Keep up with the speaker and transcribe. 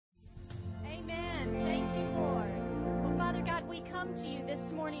we come to you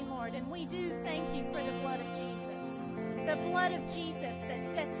this morning, Lord, and we do thank you for the blood of Jesus. The blood of Jesus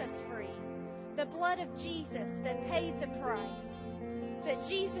that sets us free. The blood of Jesus that paid the price. That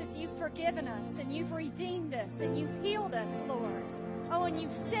Jesus, you've forgiven us and you've redeemed us and you've healed us, Lord. Oh, and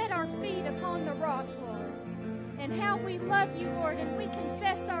you've set our feet upon the rock, Lord. And how we love you, Lord, and we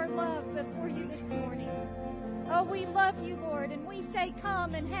confess our love before you this morning. Oh, we love you, Lord, and we say,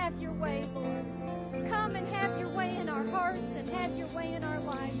 come and have your way, Lord. Come and have your way in our hearts and have your way in our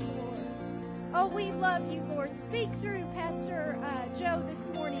lives, Lord. Oh, we love you, Lord. Speak through Pastor Joe this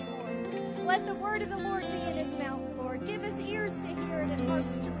morning, Lord. Let the word of the Lord be in his mouth, Lord. Give us ears to hear it and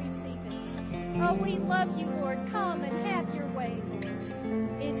hearts to receive it. Oh, we love you, Lord. Come and have your way, Lord.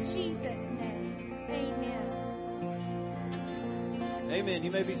 In Jesus' name, amen. Amen.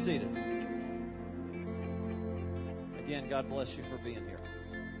 You may be seated. Again, God bless you for being here.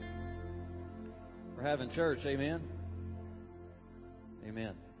 We're having church. Amen.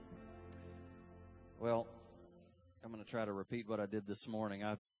 Amen. Well, I'm going to try to repeat what I did this morning.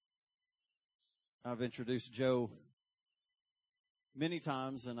 I've introduced Joe many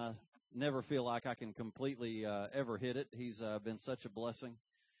times, and I never feel like I can completely ever hit it. He's been such a blessing.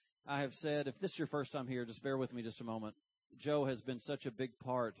 I have said, if this is your first time here, just bear with me just a moment. Joe has been such a big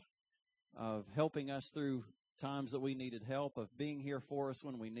part of helping us through times that we needed help, of being here for us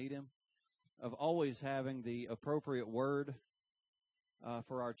when we need him, of always having the appropriate word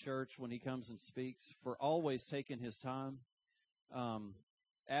for our church when he comes and speaks, for always taking his time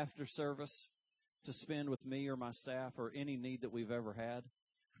after service to spend with me or my staff or any need that we've ever had.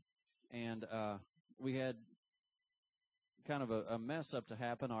 And we had kind of a mess up to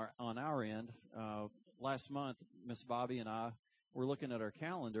happen on our end. Last month, Miss Bobby and I were looking at our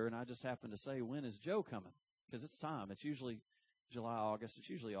calendar, and I just happened to say, when is Joe coming? Because it's time. It's usually July, August. It's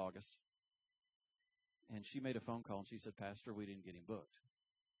usually August. And she made a phone call, and she said, Pastor, we didn't get him booked.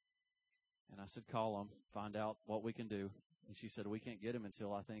 And I said, call him, find out what we can do. And she said, we can't get him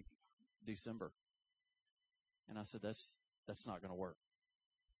until, I think, December. And I said, that's not going to work.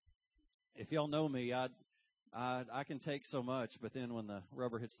 If y'all know me, I can take so much, but then when the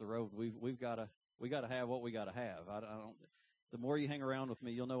rubber hits the road, we got to have what we got to have. I don't. The more you hang around with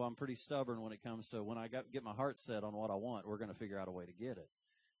me, you'll know I'm pretty stubborn when it comes to when I get my heart set on what I want. We're going to figure out a way to get it.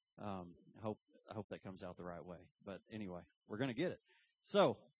 I hope that comes out the right way. But anyway, we're going to get it.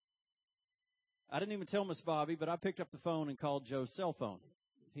 So I didn't even tell Miss Bobby, but I picked up the phone and called Joe's cell phone.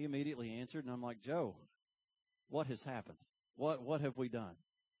 He immediately answered, and I'm like, Joe, what has happened? What have we done?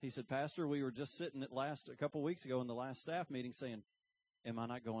 He said, Pastor, we were just sitting a couple weeks ago in the last staff meeting saying, am I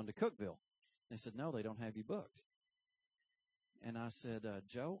not going to Cookeville? They said, no, they don't have you booked. And I said,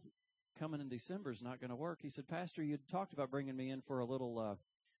 Joe, coming in December is not going to work. He said, Pastor, you talked about bringing me in for a little,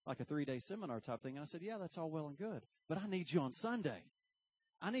 like a 3-day seminar type thing. And I said, yeah, that's all well and good, but I need you on Sunday.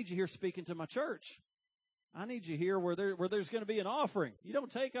 I need you here speaking to my church. I need you here where there's going to be an offering. You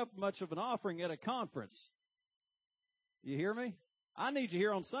don't take up much of an offering at a conference. You hear me? I need you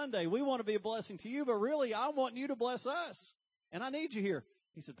here on Sunday. We want to be a blessing to you, but really, I want you to bless us. And I need you here.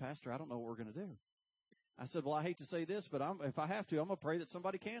 He said, Pastor, I don't know what we're going to do. I said, well, I hate to say this, but if I have to, I'm going to pray that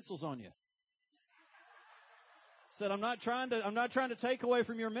somebody cancels on you. Said, I'm not trying to take away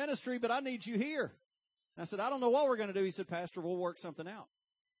from your ministry, but I need you here. And I said, I don't know what we're going to do. He said, Pastor, we'll work something out.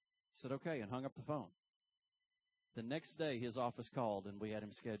 I said, okay, and hung up the phone. The next day, his office called, and we had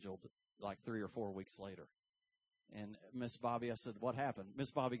him scheduled like 3 or 4 weeks later. And Miss Bobby, I said, what happened?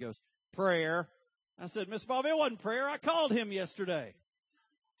 Miss Bobby goes, prayer. I said, Miss Bobby, it wasn't prayer. I called him yesterday.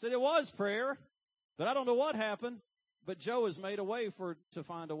 I said, it was prayer, but I don't know what happened. But Joe has made a way to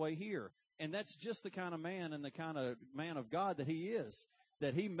find a way here. And that's just the kind of man and the kind of man of God that he is,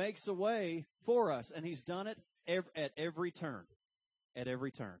 that he makes a way for us. And he's done it at every turn,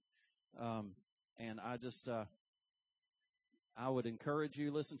 And I just, I would encourage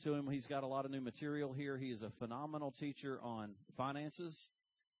you, listen to him. He's got a lot of new material here. He is a phenomenal teacher on finances,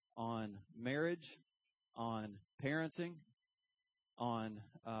 on marriage, on parenting, on,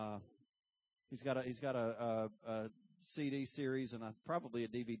 he's got a CD series and probably a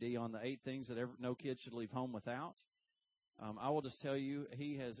DVD on the 8 things that no kid should leave home without. I will just tell you,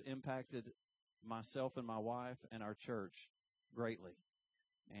 he has impacted myself and my wife and our church greatly.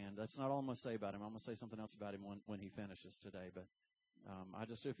 And that's not all I'm going to say about him. I'm going to say something else about him when he finishes today. But I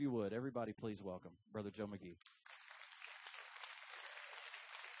just, if you would, everybody please welcome Brother Joe McGee.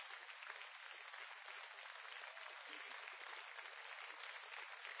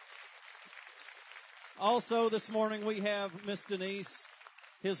 Also this morning we have Miss Denise.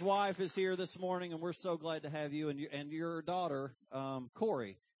 His wife is here this morning, and we're so glad to have you. And your daughter,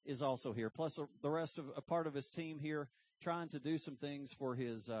 Corey, is also here. Plus the rest of a part of his team here. trying to do some things for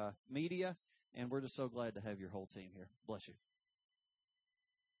his media, and we're just so glad to have your whole team here. Bless you.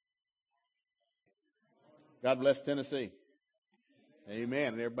 God bless Tennessee.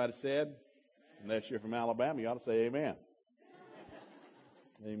 Amen. And everybody said, unless you're from Alabama, you ought to say amen.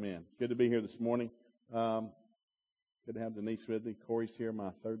 Amen. It's good to be here this morning. Good to have Denise with me. Corey's here, my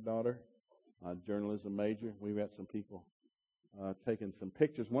third daughter, journalism major. We've got some people taking some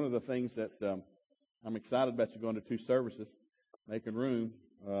pictures. One of the things that I'm excited about, you going to 2 services, making room.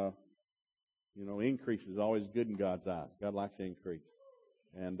 Increase is always good in God's eyes. God likes increase.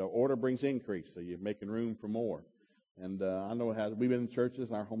 And order brings increase, so you're making room for more. And I know we've been in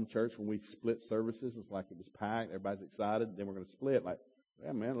churches, our home church, when we split services, it's like it was packed, everybody's excited, then we're going to split. Like,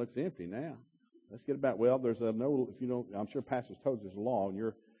 yeah, man, it looks empty now. Let's get about, I'm sure pastors told you there's a law, and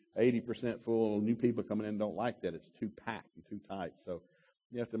you're 80% full, new people coming in don't like that. It's too packed and too tight. So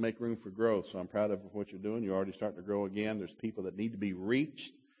you have to make room for growth. So I'm proud of what you're doing. You're already starting to grow again. There's people that need to be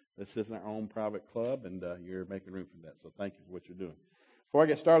reached. This isn't our own private club, and you're making room for that. So thank you for what you're doing. Before I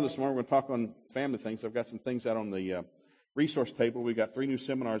get started this morning, we're going to talk on family things. I've got some things out on the resource table. We've got 3 new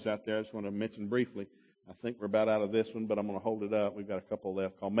seminars out there I just want to mention briefly. I think we're about out of this one, but I'm going to hold it up. We've got a couple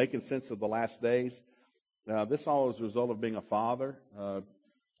left called Making Sense of the Last Days. This all is a result of being a father.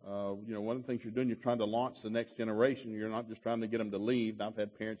 One of the things you're doing, you're trying to launch the next generation. You're not just trying to get them to leave. I've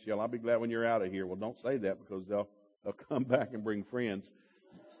had parents yell, I'll be glad when you're out of here. Well, don't say that because they'll come back and bring friends.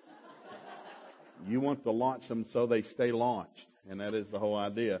 You want to launch them so they stay launched, and that is the whole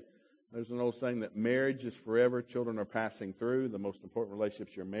idea. There's an old saying that marriage is forever. Children are passing through. The most important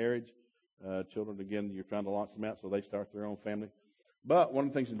relationship's your marriage. Children, again, you're trying to launch them out so they start their own family. But one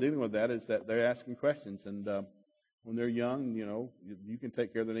of the things in dealing with that is that they're asking questions. And when they're young, you can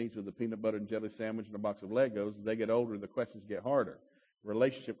take care of their needs with a peanut butter and jelly sandwich and a box of Legos. As they get older, the questions get harder.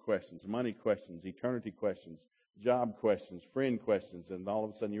 Relationship questions, money questions, eternity questions, job questions, friend questions. And all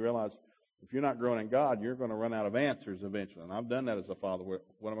of a sudden you realize if you're not growing in God, you're going to run out of answers eventually. And I've done that as a father. What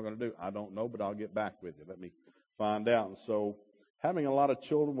am I going to do? I don't know, but I'll get back with you. Let me find out. And so having a lot of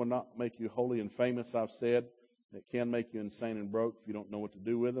children will not make you holy and famous, I've said. It can make you insane and broke if you don't know what to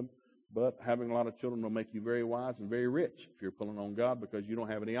do with them. But having a lot of children will make you very wise and very rich if you're pulling on God because you don't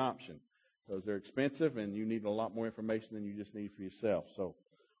have any option. Because they're expensive and you need a lot more information than you just need for yourself. So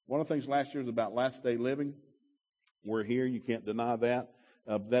one of the things last year was about last day living. We're here. You can't deny that.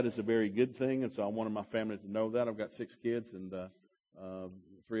 That is a very good thing, and so I wanted my family to know that. I've got 6 kids, and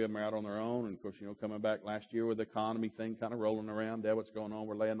 3 of them are out on their own. And, of course, coming back last year with the economy thing kind of rolling around. Dad, what's going on?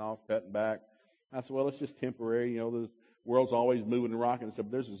 We're laying off, cutting back. I said, well, it's just temporary. The world's always moving and rocking. I said,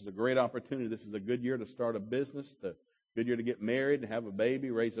 but this is a great opportunity. This is a good year to start a business, a good year to get married, to have a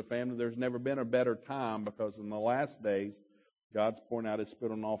baby, raise a family. There's never been a better time because in the last days, God's pouring out His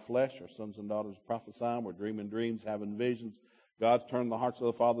Spirit on all flesh. Our sons and daughters prophesying. We're dreaming dreams, having visions. God's turned the hearts of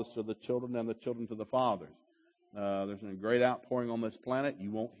the fathers to the children and the children to the fathers. There's a great outpouring on this planet.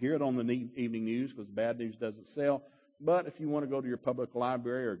 You won't hear it on the evening news because bad news doesn't sell. But if you want to go to your public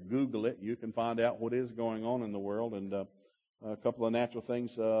library or Google it, you can find out what is going on in the world. And a couple of natural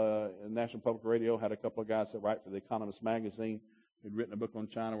things. National Public Radio had a couple of guys that write for The Economist magazine who'd written a book on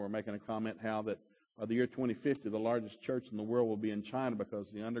China. We're making a comment how that by the year 2050, the largest church in the world will be in China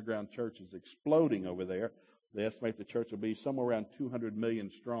because the underground church is exploding over there. They estimate the church will be somewhere around 200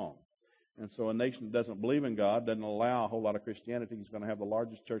 million strong. And so a nation that doesn't believe in God, doesn't allow a whole lot of Christianity, is going to have the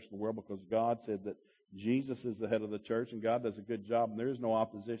largest church in the world because God said that Jesus is the head of the church and God does a good job and there is no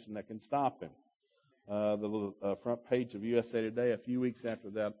opposition that can stop Him. The front page of USA Today, a few weeks after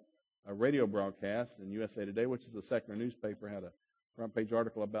that radio broadcast, and USA Today, which is a secular newspaper, had a front page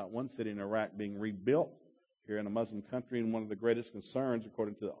article about one city in Iraq being rebuilt here in a Muslim country. And one of the greatest concerns,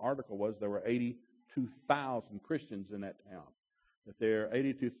 according to the article, was there were 82,000 Christians in that town. That there are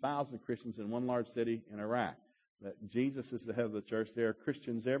 82,000 Christians in one large city in Iraq. That Jesus is the head of the church. There are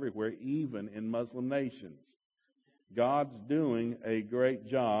Christians everywhere, even in Muslim nations. God's doing a great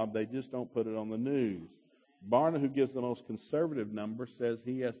job. They just don't put it on the news. Barna, who gives the most conservative number, says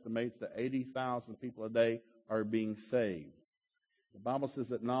he estimates that 80,000 people a day are being saved. The Bible says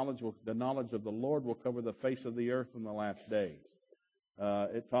that the knowledge of the Lord will cover the face of the earth in the last days.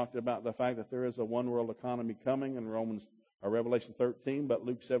 It talked about the fact that there is a one-world economy coming in Revelation 13, but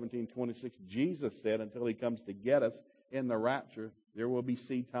Luke 17:26, Jesus said until He comes to get us in the rapture, there will be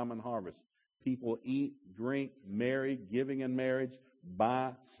seed time and harvest. People eat, drink, marry, giving in marriage,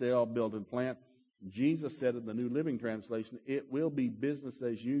 buy, sell, build, and plant. Jesus said in the New Living Translation, it will be business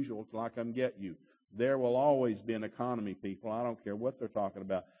as usual till I come get you. There will always be an economy, people. I don't care what they're talking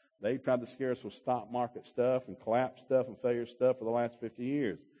about. They've tried to scare us with stock market stuff and collapse stuff and failure stuff for the last 50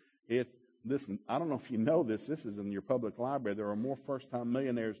 years. Listen, I don't know if you know this. This is in your public library. There are more first-time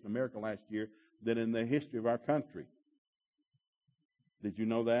millionaires in America last year than in the history of our country. Did you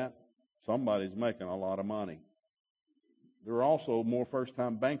know that? Somebody's making a lot of money. There are also more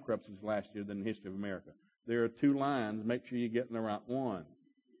first-time bankruptcies last year than in the history of America. There are 2 lines. Make sure you get in the right one.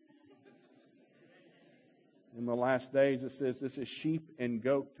 In the last days, it says this is sheep and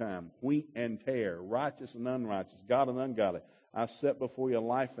goat time, wheat and tare, righteous and unrighteous, God and ungodly. I set before you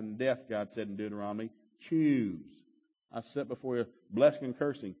life and death, God said in Deuteronomy. Choose. I set before you blessing and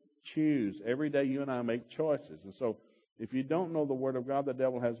cursing. Choose. Every day you and I make choices. And so if you don't know the Word of God, the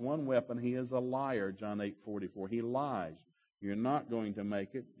devil has one weapon. He is a liar, John 8:44. He lies. You're not going to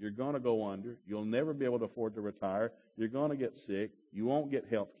make it. You're going to go under. You'll never be able to afford to retire. You're going to get sick. You won't get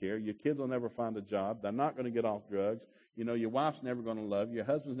health care. Your kids will never find a job. They're not going to get off drugs. You know, your wife's never going to love you. Your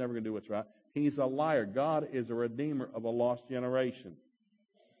husband's never going to do what's right. He's a liar. God is a redeemer of a lost generation.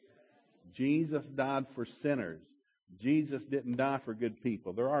 Jesus died for sinners. Jesus didn't die for good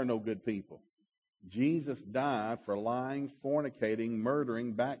people. There are no good people. Jesus died for lying, fornicating,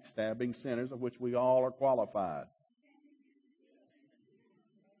 murdering, backstabbing sinners, of which we all are qualified.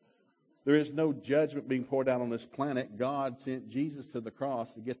 There is no judgment being poured out on this planet. God sent Jesus to the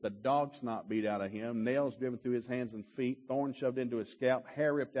cross to get the dog snot beat out of him, nails driven through his hands and feet, thorns shoved into his scalp,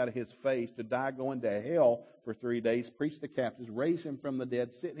 hair ripped out of his face, to die going to hell for 3 days, preach to captives, raise him from the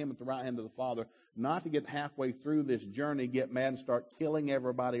dead, sit him at the right hand of the Father, not to get halfway through this journey, get mad and start killing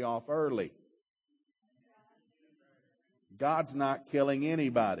everybody off early. God's not killing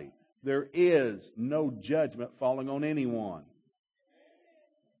anybody. There is no judgment falling on anyone.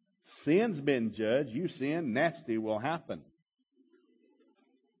 Sin's been judged. You sin, nasty will happen.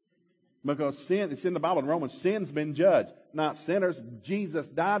 Because sin, it's in the Bible in Romans, sin's been judged. Not sinners. Jesus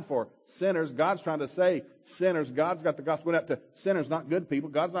died for sinners. God's trying to say sinners. God's got the gospel out to sinners, not good people.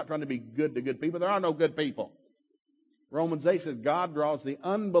 God's not trying to be good to good people. There are no good people. Romans 8 says God draws the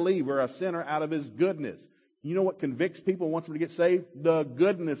unbeliever, a sinner, out of his goodness. You know what convicts people and wants them to get saved? The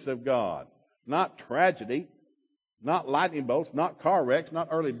goodness of God. Not tragedy. Not lightning bolts, not car wrecks, not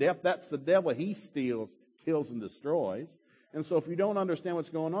early death. That's the devil. He steals, kills, and destroys. And so if you don't understand what's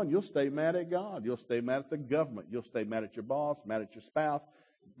going on, you'll stay mad at God. You'll stay mad at the government. You'll stay mad at your boss, mad at your spouse.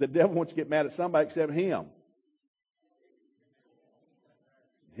 The devil wants to get mad at somebody except him.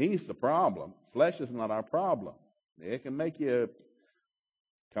 He's the problem. Flesh is not our problem. It can make you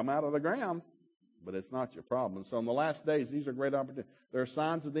come out of the ground, but it's not your problem. So in the last days, these are great opportunities. There are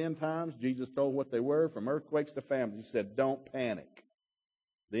signs of the end times. Jesus told what they were, from earthquakes to famines. He said, don't panic.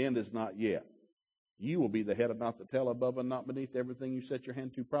 The end is not yet. You will be the head and not the tail, above and not beneath. Everything you set your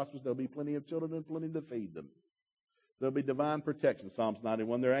hand to prospers. There'll be plenty of children and plenty to feed them. There'll be divine protection. Psalms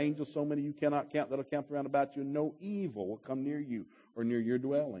 91. There are angels, so many you cannot count, that'll camp around about you. No evil will come near you or near your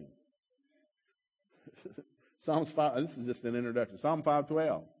dwelling. Psalms 5. This is just an introduction. Psalm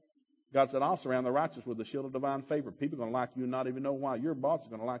 5:12. God said, I'll surround the righteous with the shield of divine favor. People are going to like you and not even know why. Your boss is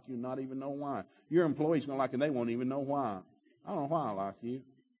going to like you and not even know why. Your employees are going to like you and they won't even know why. I don't know why I like you,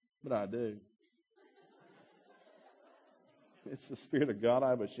 but I do. It's the Spirit of God.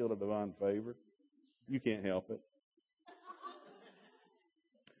 I have a shield of divine favor. You can't help it.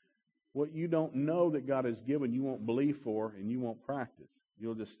 What you don't know that God has given, you won't believe for and you won't practice.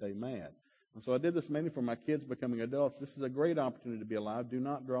 You'll just stay mad. And so I did this mainly for my kids becoming adults. This is a great opportunity to be alive. Do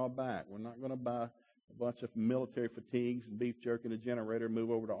not draw back. We're not going to buy a bunch of military fatigues and beef jerky and a generator and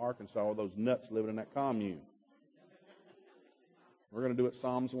move over to Arkansas with those nuts living in that commune. We're going to do what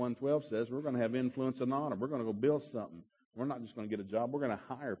Psalms 112 says. We're going to have influence and honor. We're going to go build something. We're not just going to get a job. We're going to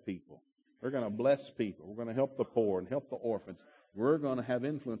hire people. We're going to bless people. We're going to help the poor and help the orphans. We're going to have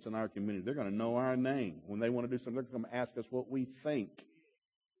influence in our community. They're going to know our name. When they want to do something, they're going to ask us what we think.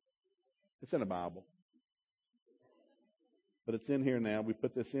 It's in the Bible. But it's in here now. We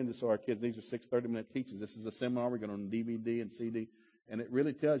put this in just so our kids, these are 6 30-minute teachings. This is a seminar. We're going on DVD and CD. And it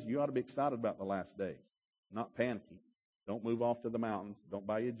really tells you ought to be excited about the last days, not panicking. Don't move off to the mountains. Don't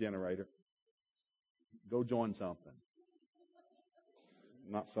buy you a generator. Go join something.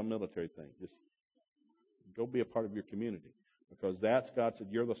 Not some military thing. Just go be a part of your community. Because that's, God said,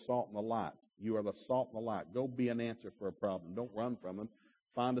 you're the salt and the light. You are the salt and the light. Go be an answer for a problem. Don't run from them.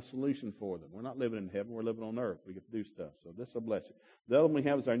 Find a solution for them. We're not living in heaven. We're living on earth. We get to do stuff. So this will bless you. The other one we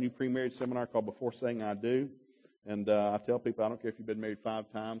have is our new pre-marriage seminar called Before Saying I Do. And I tell people, I don't care if you've been married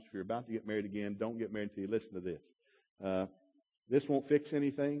 5 times. If you're about to get married again, don't get married until you listen to this. This won't fix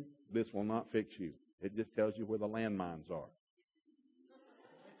anything. This will not fix you. It just tells you where the landmines are.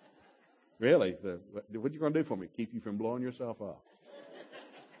 Really? What you going to do for me? Keep you from blowing yourself up.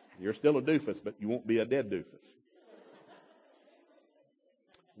 You're still a doofus, but you won't be a dead doofus.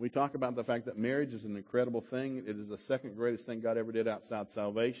 We talk about the fact that marriage is an incredible thing. It is the second greatest thing God ever did outside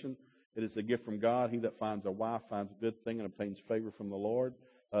salvation. It is a gift from God. He that finds a wife finds a good thing and obtains favor from the Lord.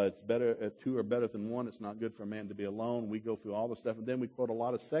 It's better, two are better than one. It's not good for a man to be alone. We go through all the stuff. And then we quote a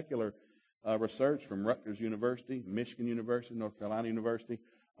lot of secular research from Rutgers University, Michigan University, North Carolina University,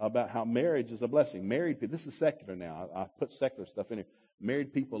 about how marriage is a blessing. Married people, this is secular now. I put secular stuff in here.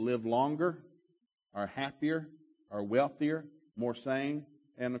 Married people live longer, are happier, are wealthier, more sane,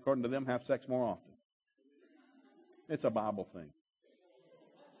 and according to them, have sex more often. It's a Bible thing.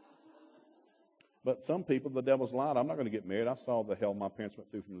 But some people, the devil's lied. I'm not going to get married. I saw the hell my parents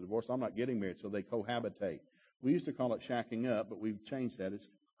went through from the divorce. I'm not getting married, so they cohabitate. We used to call it shacking up, but we've changed that. It's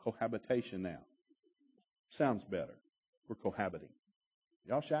cohabitation now. Sounds better. We're cohabiting.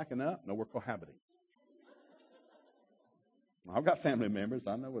 Y'all shacking up? No, we're cohabiting. I've got family members.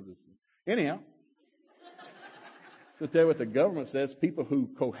 I know what this is. Anyhow, to tell you what the government says, people who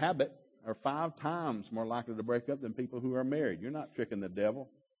cohabit are 5 times more likely to break up than people who are married. You're not tricking the devil.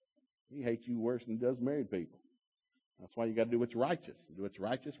 He hates you worse than does married people. That's why you got to do what's righteous. Do what's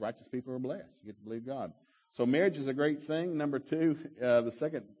righteous. Righteous people are blessed. You get to believe God. So marriage is a great thing. Number 2, the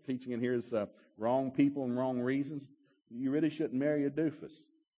second teaching in here is wrong people and wrong reasons. You really shouldn't marry a doofus.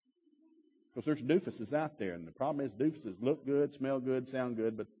 Because there's doofuses out there. And the problem is doofuses look good, smell good, sound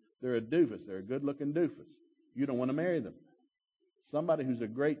good, but they're a doofus. They're a good-looking doofus. You don't want to marry them. Somebody who's a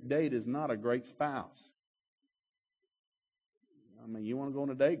great date is not a great spouse. I mean, you want to go on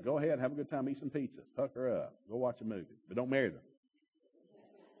a date? Go ahead, have a good time, eat some pizza, hook her up, go watch a movie. But don't marry them.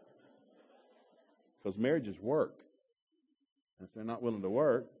 Because marriage is work. And if they're not willing to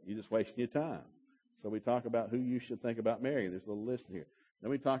work, you're just wasting your time. So we talk about who you should think about marrying. There's a little list here.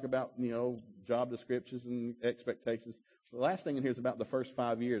 Then we talk about, job descriptions and expectations. The last thing in here is about the first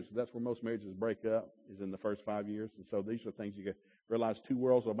 5 years. That's where most marriages break up, is in the first 5 years. And so these are things you realize 2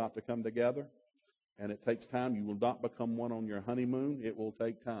 worlds are about to come together. And it takes time. You will not become one on your honeymoon. It will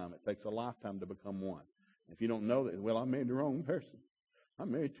take time. It takes a lifetime to become one. If you don't know that, well, I married the wrong person. I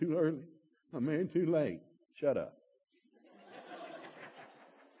married too early. I married too late. Shut up.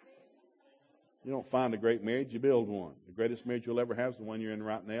 You don't find a great marriage, you build one. The greatest marriage you'll ever have is the one you're in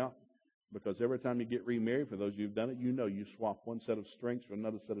right now. Because every time you get remarried, for those of you who've done it, you swap one set of strengths for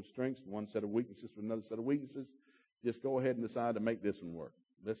another set of strengths, one set of weaknesses for another set of weaknesses. Just go ahead and decide to make this one work.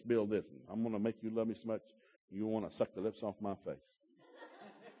 Let's build this one. I'm going to make you love me so much you want to suck the lips off my face.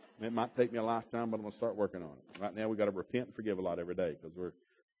 It might take me a lifetime, but I'm going to start working on it. Right now, we've got to repent and forgive a lot every day because we're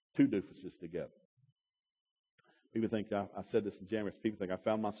 2 doofuses together. People think, I said this in January, people think I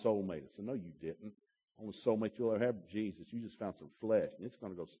found my soulmate. I said, no, you didn't. Only soulmate you'll ever have is Jesus. You just found some flesh, and it's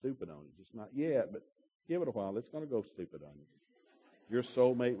going to go stupid on you. Just not yet, but give it a while. It's going to go stupid on you. Your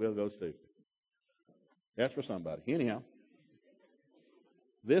soulmate will go stupid. That's for somebody. Anyhow,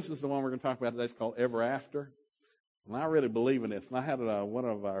 this is the one we're going to talk about today. It's called Ever After. And I really believe in this. And I had one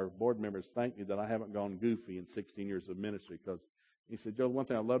of our board members thank me that I haven't gone goofy in 16 years of ministry because he said, Joe, one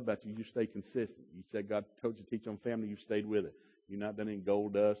thing I love about you, you stay consistent. You said God told you to teach on family, you've stayed with it. You've not done any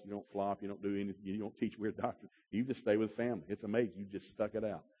gold dust. You don't flop. You don't do anything. You don't teach weird doctrine. You just stay with family. It's amazing. You just stuck it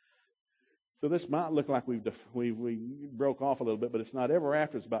out. So this might look like we broke off a little bit, but it's not. Ever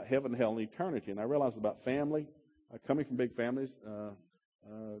After. It's about heaven, hell, and eternity. And I realize about family, coming from big families.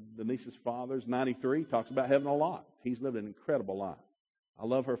 Denise's father's 93, talks about heaven a lot. He's lived an incredible life. I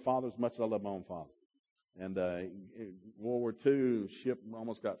love her father as much as I love my own father. And World War II, ship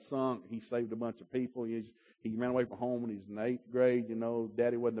almost got sunk. He saved a bunch of people. He ran away from home when he was in the 8th grade.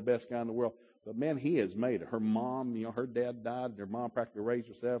 Daddy wasn't the best guy in the world. But, man, he has made it. Her mom, her dad died. Their mom practically raised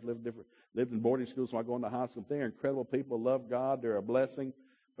herself, lived in boarding school, so I go into high school. They're incredible people, love God. They're a blessing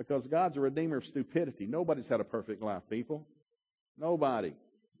because God's a redeemer of stupidity. Nobody's had a perfect life, people. Nobody.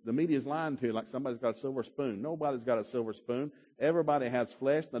 The media's lying to you like somebody's got a silver spoon. Nobody's got a silver spoon. Everybody has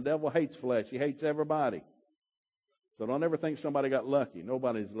flesh. The devil hates flesh. He hates everybody. So don't ever think somebody got lucky.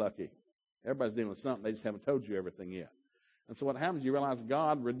 Nobody's lucky. Everybody's dealing with something. They just haven't told you everything yet. And so what happens, you realize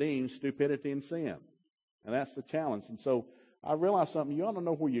God redeems stupidity and sin. And that's the challenge. And so I realized something. You ought to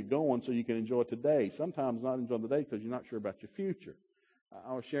know where you're going so you can enjoy today. Sometimes not enjoy the day because you're not sure about your future.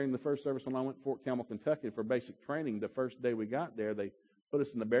 I was sharing the first service when I went to Fort Campbell, Kentucky for basic training. The first day we got there, they put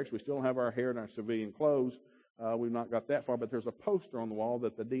us in the barracks. We still don't have our hair and our civilian clothes. We've not got that far, but there's a poster on the wall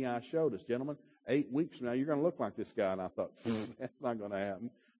that the DI showed us. Gentlemen, 8 weeks from now, you're going to look like this guy. And I thought, that's not going to happen.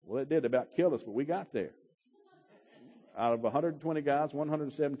 Well, it did. About killed us, but we got there. Out of 120 guys,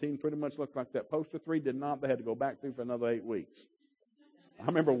 117 pretty much looked like that poster. 3 did not. They had to go back through for another 8 weeks. I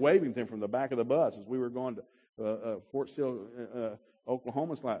remember waving to them from the back of the bus as we were going to Fort Sill,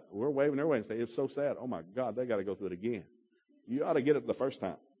 Oklahoma. It's like, we're waving their way and say, it's so sad. Oh, my God, they got to go through it again. You ought to get it the first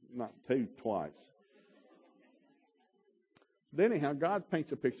time. not two, twice. But anyhow, God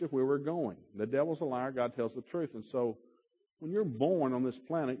paints a picture of where we're going. The devil's a liar. God tells the truth. And so when you're born on this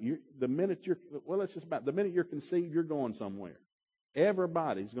planet, the minute you're conceived, you're going somewhere.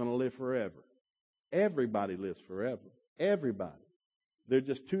 Everybody's going to live forever. Everybody lives forever. Everybody. They're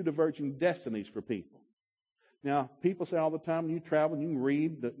just two diverging destinies for people. Now, people say all the time, when you travel, you can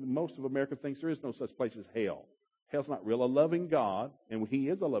read that most of America thinks there is no such place as hell. Hell's not real. A loving God, and He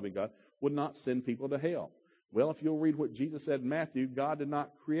is a loving God, would not send people to hell. Well, if you'll read what Jesus said in Matthew, God did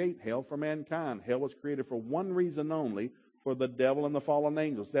not create hell for mankind. Hell was created for one reason only, for the devil and the fallen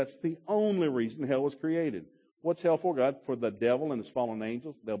angels. That's the only reason hell was created. What's hell for, God? For the devil and his fallen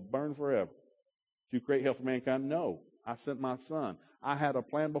angels. They'll burn forever. Did you create hell for mankind? No. I sent my Son. I had a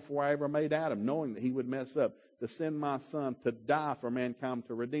plan before I ever made Adam, knowing that he would mess up, to send my Son to die for mankind,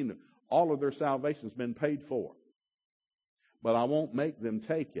 to redeem them. All of their salvation has been paid for. But I won't make them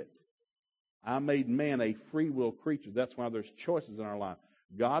take it. I made man a free will creature. That's why there's choices in our life.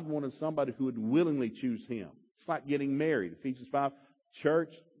 God wanted somebody who would willingly choose Him. It's like getting married. Ephesians 5,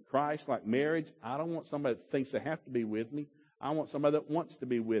 church, Christ, like marriage. I don't want somebody that thinks they have to be with me. I want somebody that wants to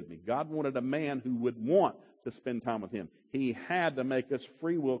be with me. God wanted a man who would want to spend time with Him. He had to make us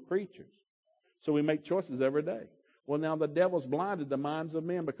free will creatures. So we make choices every day. Well, now the devil's blinded the minds of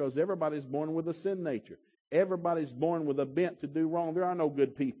men because everybody's born with a sin nature. Everybody's born with a bent to do wrong. There are no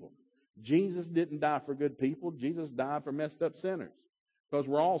good people. Jesus didn't die for good people. Jesus died for messed up sinners. Because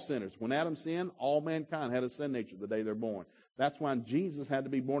we're all sinners. When Adam sinned, all mankind had a sin nature the day they're born. That's why Jesus had to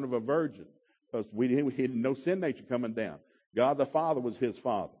be born of a virgin. Because we had no sin nature coming down. God the Father was His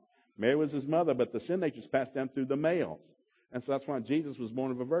father. Mary was His mother, but the sin nature is passed down through the males. And so that's why Jesus was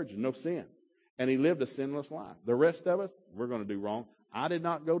born of a virgin, no sin. And He lived a sinless life. The rest of us, we're going to do wrong. I did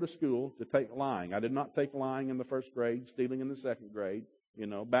not go to school to take lying. I did not take lying in the first grade, stealing in the second grade,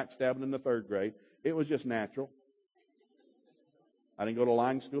 backstabbing in the third grade. It was just natural. I didn't go to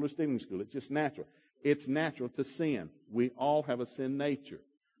lying school or stealing school. It's just natural. It's natural to sin. We all have a sin nature.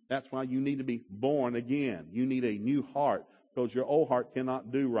 That's why you need to be born again. You need a new heart because your old heart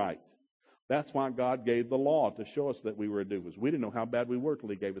cannot do right. That's why God gave the law, to show us that we were doers. We didn't know how bad we were till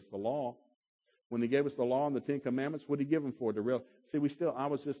He gave us the law. When He gave us the law and the Ten Commandments, what did He give them for? I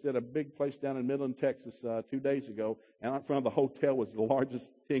was just at a big place down in Midland, Texas 2 days ago, and in front of the hotel was the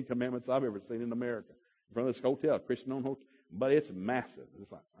largest Ten Commandments I've ever seen in America. In front of this hotel, Christian-owned hotel. But it's massive.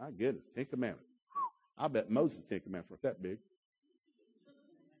 It's like, my goodness, Ten Commandments. I bet Moses' Ten Commandments weren't that big.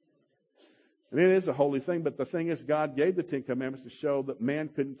 And it is a holy thing, but the thing is, God gave the Ten Commandments to show that man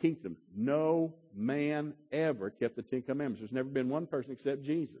couldn't keep them. No man ever kept the Ten Commandments. There's never been one person except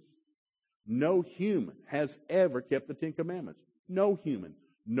Jesus. No human has ever kept the Ten Commandments. No human.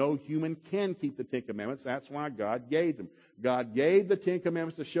 No human can keep the Ten Commandments. That's why God gave them. God gave the Ten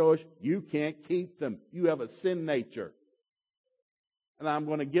Commandments to show us you can't keep them. You have a sin nature. And I'm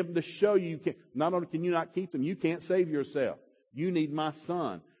going to give them to show you can. Not only can you not keep them, you can't save yourself. You need my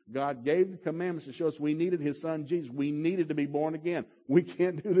Son. God gave the commandments to show us we needed His Son Jesus. We needed to be born again. We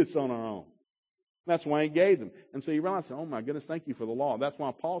can't do this on our own. That's why He gave them. And so you realize, oh my goodness, thank you for the law. That's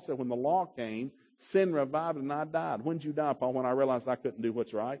why Paul said when the law came, sin revived and I died. When did you die, Paul? When I realized I couldn't do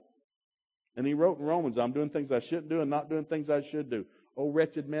what's right. And he wrote in Romans, I'm doing things I shouldn't do and not doing things I should do. Oh,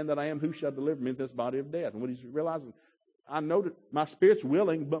 wretched man that I am, who shall deliver me in this body of death? And what he's realizing, I know that my spirit's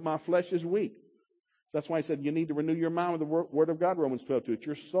willing, but my flesh is weak. That's why he said you need to renew your mind with the Word of God, Romans 12:2. It's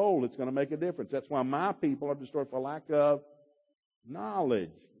your soul that's going to make a difference. That's why my people are destroyed for lack of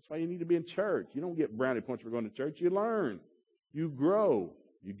knowledge. That's why you need to be in church. You don't get brownie points for going to church. You learn. You grow.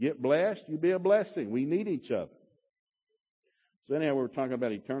 You get blessed. You be a blessing. We need each other. So anyhow, we were talking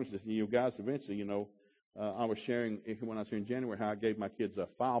about eternity. You guys, eventually, I was sharing when I was here in January how I gave my kids a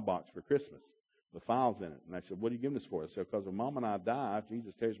file box for Christmas. The files in it. And I said, what are you giving this for? I said, because when Mom and I die, if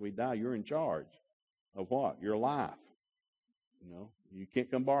Jesus tells we die, you're in charge. Of what? Your life. You can't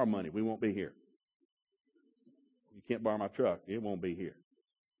come borrow money. We won't be here. You can't borrow my truck. It won't be here.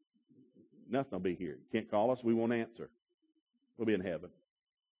 Nothing will be here. You can't call us. We won't answer. We'll be in heaven.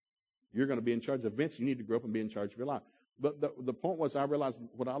 You're going to be in charge. Eventually, you need to grow up and be in charge of your life. But the point was, I realized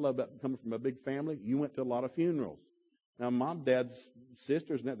what I love about coming from a big family, you went to a lot of funerals. Now, Mom, Dad's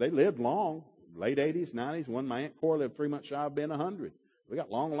sisters, they lived long, late 80s, 90s. One, my Aunt Cora lived 3 months shy of being 100. We got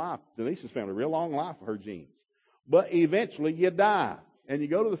long life. Denise's family, real long life for her genes. But eventually you die. And you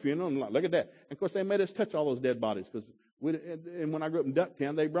go to the funeral and look at that. And of course they made us touch all those dead bodies. And when I grew up in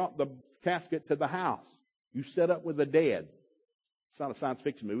Ducktown, they brought the casket to the house. You set up with the dead. It's not a science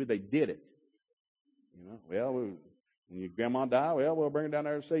fiction movie. They did it. When your grandma died, we'll bring her down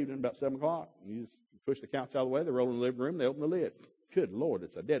there this evening about 7 o'clock. You just push the couch out of the way. They roll in the living room. They open the lid. good Lord,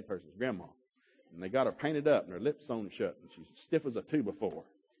 it's a dead person's grandma. And they got her painted up and her lips sewn shut, and she's stiff as a 2-by-4.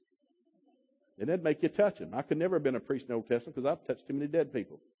 And that'd make you touch them. I could never have been a priest in the Old Testament because I've touched too many dead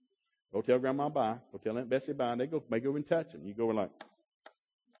people. Go tell Grandma bye. Go tell Aunt Bessie bye. And they go over and touch them. You go like,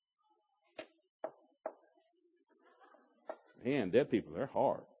 man, dead people, they're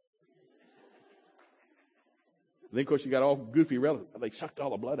hard. And then, of course, you got all goofy relatives. They sucked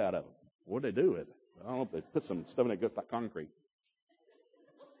all the blood out of them. What'd they do with it? I don't know if they put some stuff in that goes like concrete.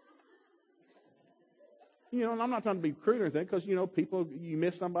 You know, and I'm not trying to be crude or anything because, you know, people, you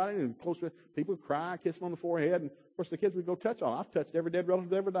miss somebody and close to people cry, kiss them on the forehead. And, of course, the kids would go touch on them. I've touched every dead relative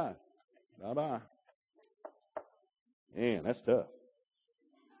that ever died. Bye-bye. Man, that's tough.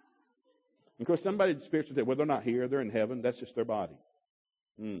 And, of course, somebody spiritually, well, they're not here. They're in heaven. That's just their body.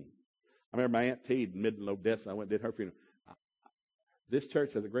 I remember my Aunt T in Midland-Odessa. I went and did her funeral. This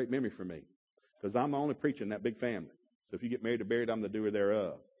church has a great memory for me because I'm the only preacher in that big family. So if you get married or buried, I'm the doer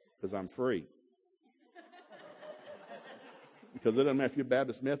thereof because I'm free. Because it doesn't matter if you're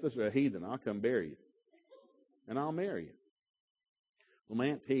Baptist, Methodist, or a heathen. I'll come bury you. And I'll marry you. Well, my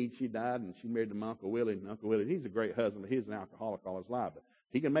Aunt T, she died, and she married to my Uncle Willie. And Uncle Willie, he's a great husband, but he's an alcoholic all his life. But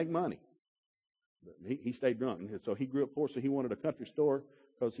he can make money. But he stayed drunk. And so he grew up poor, so he wanted a country store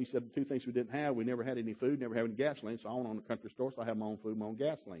because he said the two things we didn't have. We never had any food, never had any gasoline, so I owned a country store, so I had my own food, my own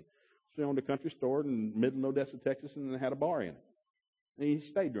gasoline. So he owned a country store in Midland, Odessa, Texas, and had a bar in it. And he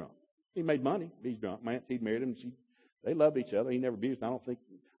stayed drunk. He made money, but he's drunk. My Aunt T married him, and they loved each other. He never abused. I don't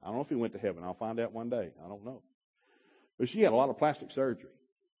know if he went to heaven. I'll find out one day. I don't know. But she had a lot of plastic surgery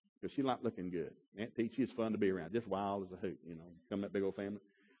because she liked looking good. Aunt T, she was fun to be around, just wild as a hoot, you know, come that big old family.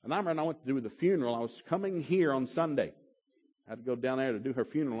 And I remember I went to do the funeral. I was coming here on Sunday. I had to go down there to do her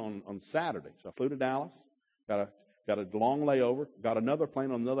funeral on Saturday. So I flew to Dallas, got a long layover, got another plane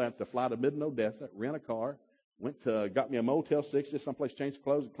on another. I had to fly to Midland, Odessa, rent a car, got me a Motel 6, just someplace, change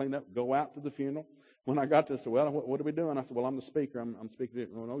clothes, clean up, go out to the funeral. When I got there, I said, well, what are we doing? I said, well, I'm the speaker. I'm speaking.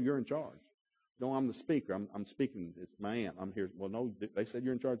 Well, no, you're in charge. No, I'm the speaker. I'm speaking. It's my aunt. I'm here. Well, no, they said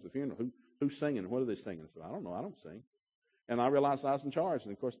you're in charge of the funeral. Who's singing? What are they singing? I said, I don't know. I don't sing. And I realized I was in charge.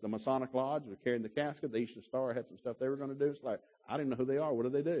 And, of course, the Masonic Lodge was carrying the casket. The Eastern Star had some stuff they were going to do. It's like, I didn't know who they are. What do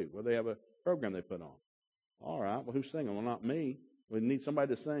they do? Well, they have a program they put on. All right. Well, who's singing? Well, not me. We need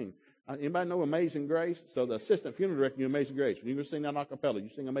somebody to sing. Anybody know Amazing Grace? So the assistant funeral director knew Amazing Grace. When you go sing that a cappella, you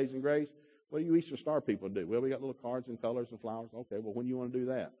sing Amazing Grace. What do you Eastern Star people do? Well, we got little cards and colors and flowers. Okay, well, when do you want to do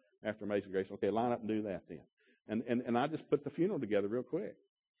that? After Amazing Grace. Okay, line up and do that then. And I just put the funeral together real quick.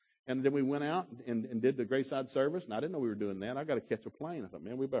 And then we went out and did the Graveside service, and I didn't know we were doing that. I got to catch a plane. I thought,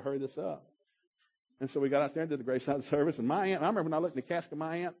 man, we better hurry this up. And so we got out there and did the Graveside service. And my aunt, I remember when I looked in the casket of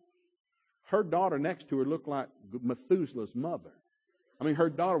my aunt, her daughter next to her looked like Methuselah's mother. I mean, her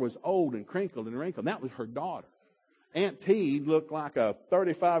daughter was old and crinkled and wrinkled. And that was her daughter. Aunt T looked like a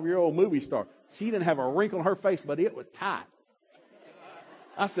 35-year-old movie star. She didn't have a wrinkle on her face, but it was tight.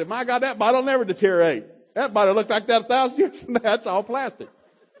 I said, my God, that body'll never deteriorate. That body looked like that 1,000 years from now. That's all plastic.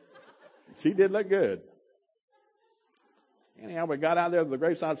 She did look good. Anyhow, we got out there to the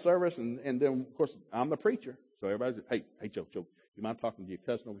graveside service, and then, of course, I'm the preacher. So everybody said, hey, Joe, you mind talking to your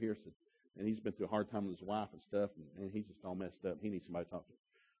cousin over here? And he's been through a hard time with his wife and stuff, and he's just all messed up. He needs somebody to talk to.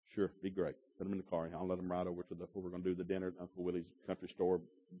 Sure, be great. Put him in the car. I'll let him ride over to where we're going to do the dinner at Uncle Willie's country store,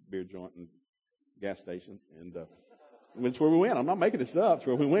 beer joint, and gas station. And it's where we went. I'm not making this up. It's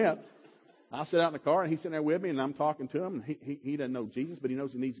where we went. I sit out in the car, and he's sitting there with me, and I'm talking to him. And he doesn't know Jesus, but he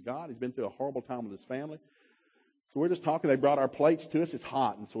knows he needs God. He's been through a horrible time with his family. So we're just talking. They brought our plates to us. It's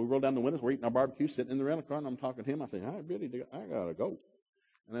hot. And so we roll down the windows. We're eating our barbecue, sitting in the rental car, and I'm talking to him. I think, I got to go.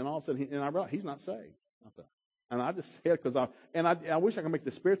 And then all of a sudden, I realized he's not saved. I thought, and I just said, I wish I could make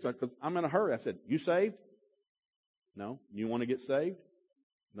the spiritual, because I'm in a hurry. I said, you saved? No. You want to get saved?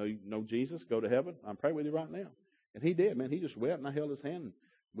 No, you know Jesus, go to heaven? I'm praying with you right now. And he did, man. He just wept, and I held his hand, and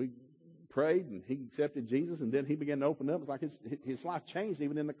we prayed, and he accepted Jesus, and then he began to open up. It's like his life changed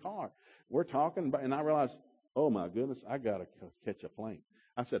even in the car. We're talking, and I realized, oh, my goodness, I got to catch a plane.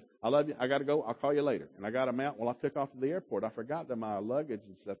 I said, I love you. I got to go. I'll call you later. And I got him out. Well, I took off to the airport. I forgot that my luggage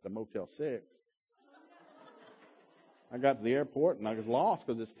is at the Motel 6. I got to the airport, and I was lost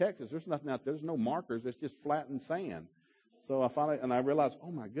because it's Texas. There's nothing out there. There's no markers. It's just flattened sand. So I realized,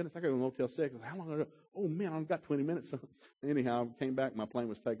 oh, my goodness, I got to go to Motel 6. I said, how long did I do? Oh, man, I've got 20 minutes. So anyhow, I came back. My plane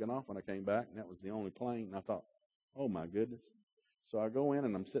was taking off when I came back, and that was the only plane. And I thought, oh, my goodness. So I go in,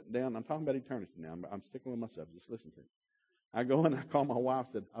 and I'm sitting down. I'm talking about eternity now. I'm sticking with myself. Just listen to me. I go in, I call my wife,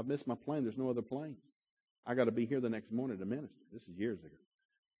 said, I've missed my plane. There's no other planes. I got to be here the next morning to minister. This is years ago.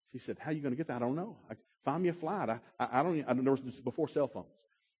 She said, how are you going to get that? I don't know. Find me a flight. I don't know. This is before cell phones.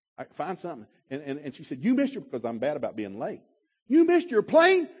 I find something. And she said, you missed your, because I'm bad about being late. You missed your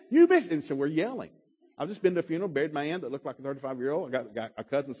plane? You missed it. And so we're yelling. I've just been to a funeral, buried my aunt that looked like a 35-year-old. I got a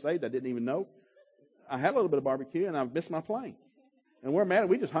cousin saved I didn't even know. I had a little bit of barbecue, and I missed my plane. And we're mad.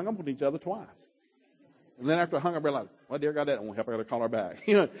 We just hung up with each other twice. And then after I hung up, we're like, well, dear God, that won't help. I got to call her back.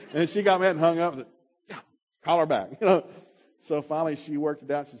 And she got mad and hung up. Call her back. So finally she worked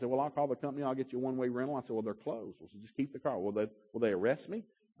it out. She said, well, I'll call the company. I'll get you a one-way rental. I said, well, they're closed. Well, so just keep the car. Will they arrest me?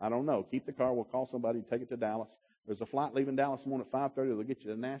 I don't know. Keep the car. We'll call somebody, take it to Dallas. There's a flight leaving Dallas morning at 5:30. They'll get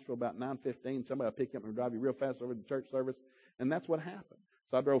you to Nashville about 9:15. Somebody will pick you up and drive you real fast over to the church service. And that's what happened.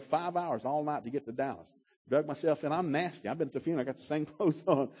 So I drove 5 hours all night to get to Dallas. Drug myself in. I'm nasty. I've been to the funeral. I got the same clothes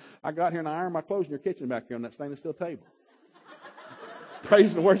on. I got here and I ironed my clothes in your kitchen back here on that stainless steel table.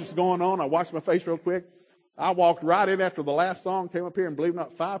 Praise and worship's going on. I washed my face real quick. I walked right in after the last song, came up here, and believe it or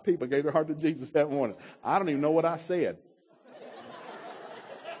not, 5 people gave their heart to Jesus that morning. I don't even know what I said.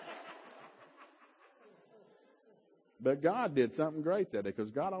 But God did something great that day, because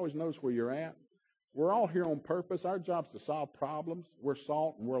God always knows where you're at. We're all here on purpose. Our job's to solve problems. We're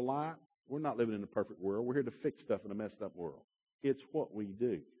salt and we're light. We're not living in a perfect world. We're here to fix stuff in a messed up world. It's what we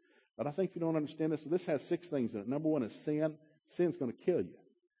do. But I think you don't understand this. So this has 6 things in it. Number 1 is sin. Sin's going to kill you.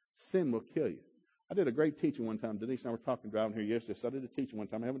 Sin will kill you. I did a great teaching one time. Denise and I were talking driving here yesterday. So I did a teaching one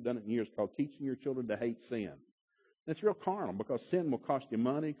time. I haven't done it in years, called Teaching Your Children to Hate Sin. And it's real carnal, because sin will cost you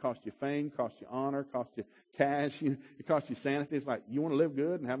money, cost you fame, cost you honor, cost you cash. It costs you sanity. It's like, you want to live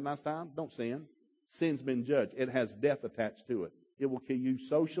good and have a nice time? Don't sin. Sin's been judged. It has death attached to it. It will kill you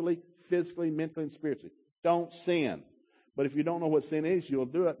socially, physically, mentally, and spiritually. Don't sin. But if you don't know what sin is, you'll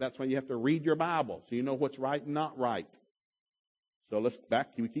do it. That's why you have to read your Bible, so you know what's right and not right. So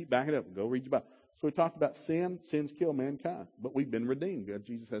we keep backing up and go read your Bible. So we talked about sin. Sins kill mankind. But we've been redeemed. God,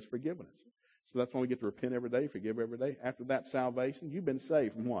 Jesus has forgiven us. So that's why we get to repent every day, forgive every day. After that salvation, you've been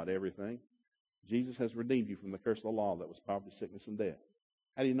saved from what? Everything. Jesus has redeemed you from the curse of the law that was poverty, sickness, and death.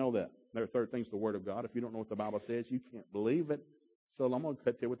 How do you know that? There are 3 things, the Word of God. If you don't know what the Bible says, you can't believe it. So I'm going to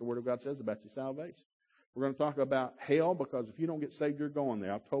tell you what the Word of God says about your salvation. We're going to talk about hell, because if you don't get saved, you're going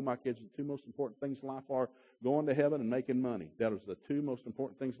there. I've told my kids the 2 most important things in life are going to heaven and making money. That is the 2 most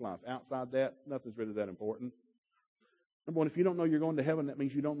important things in life. Outside that, nothing's really that important. Number 1, if you don't know you're going to heaven, that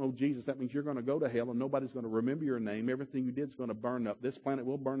means you don't know Jesus. That means you're going to go to hell, and nobody's going to remember your name. Everything you did is going to burn up. This planet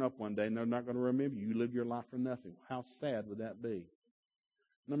will burn up one day, and they're not going to remember you. You live your life for nothing. How sad would that be?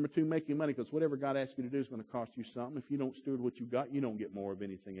 Number 2, making money, because whatever God asks you to do is going to cost you something. If you don't steward what you got, you don't get more of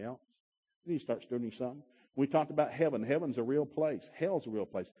anything else. You need to start stewarding something. We talked about heaven. Heaven's a real place. Hell's a real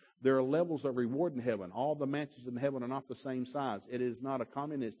place. There are levels of reward in heaven. All the mansions in heaven are not the same size. It is not a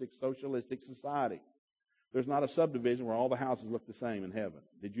communistic, socialistic society. There's not a subdivision where all the houses look the same in heaven.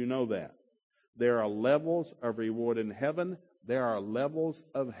 Did you know that? There are levels of reward in heaven. There are levels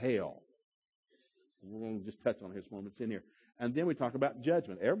of hell. We're going to just touch on it here this moment. It's in here. And then we talk about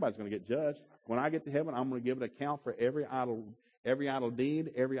judgment. Everybody's going to get judged. When I get to heaven, I'm going to give an account for every idle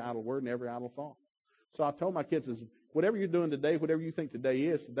deed, every idle word, and every idle thought. So I told my kids, whatever you're doing today, whatever you think today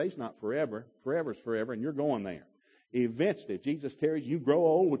is, today's not forever. Forever's forever, and you're going there. Eventually, if Jesus tarries, you grow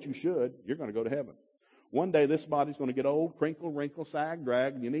old, which you should, you're going to go to heaven. One day, this body's going to get old, crinkle, wrinkle, sag,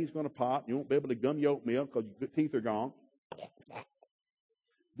 drag, and your knees going to pop. You won't be able to gum your oatmeal because your teeth are gone.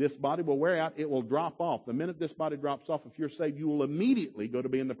 This body will wear out. It will drop off. The minute this body drops off, if you're saved, you will immediately go to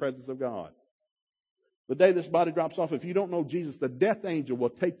be in the presence of God. The day this body drops off, if you don't know Jesus, the death angel will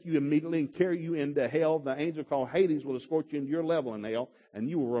take you immediately and carry you into hell. The angel called Hades will escort you into your level in hell, and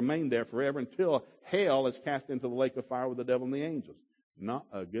you will remain there forever until hell is cast into the lake of fire with the devil and the angels. Not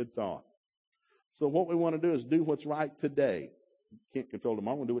a good thought. So what we want to do is do what's right today. You can't control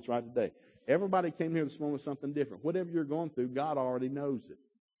tomorrow. We'll do what's right today. Everybody came here this morning with something different. Whatever you're going through, God already knows it.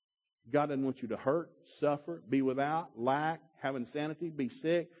 God doesn't want you to hurt, suffer, be without, lack, have insanity, be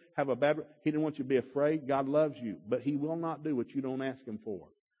sick, have a bad... He didn't want you to be afraid. God loves you, but He will not do what you don't ask Him for.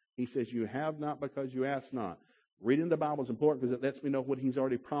 He says, you have not because you ask not. Reading the Bible is important because it lets me know what He's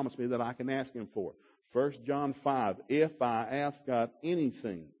already promised me that I can ask Him for. 1 John 5, if I ask God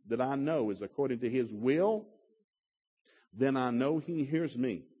anything that I know is according to His will, then I know He hears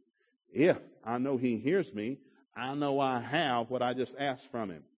me. If I know He hears me, I know I have what I just asked from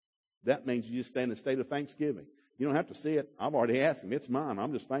Him. That means you just stay in a state of thanksgiving. You don't have to see it. I've already asked Him. It's mine.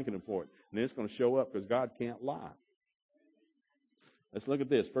 I'm just thanking Him for it. And then it's going to show up because God can't lie. Let's look at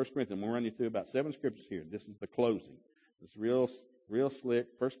this. 1 Corinthians. We'll run you through about 7 scriptures here. This is the closing. It's real slick.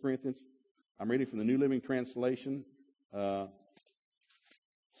 1 Corinthians. I'm reading from the New Living Translation, 2nd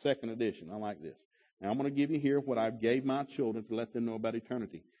edition. I like this. Now, I'm going to give you here what I gave my children to let them know about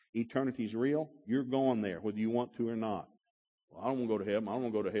eternity. Eternity's real. You're going there, whether you want to or not. Well, I don't want to go to heaven. I don't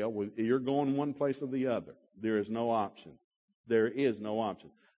want to go to hell. Well, you're going one place or the other. There is no option. There is no option.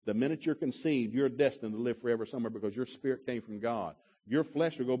 The minute you're conceived, you're destined to live forever somewhere because your spirit came from God. Your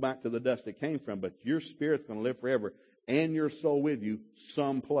flesh will go back to the dust it came from, but your spirit's going to live forever and your soul with you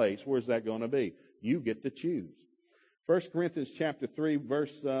someplace. Where's that going to be? You get to choose. 1 Corinthians chapter 3,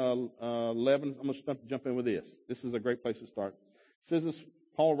 verse 11. I'm going to jump in with this. This is a great place to start. It says this,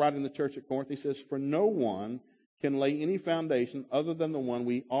 Paul writing to the church at Corinth, he says, "For no one can lay any foundation other than the one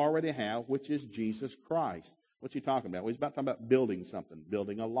we already have, which is Jesus Christ." What's he talking about? Well, he's about talking about building something,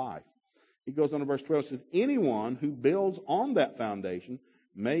 building a life. He goes on to verse 12, says, "Anyone who builds on that foundation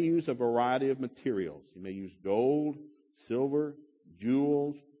may use a variety of materials. He may use gold, silver,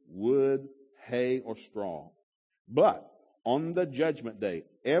 jewels, wood, hay, or straw. But on the judgment day,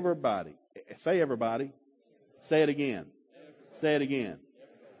 everybody, say it again. Say it again.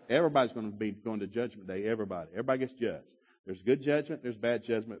 Everybody's going to be going to judgment day, everybody. Everybody gets judged. There's good judgment, there's bad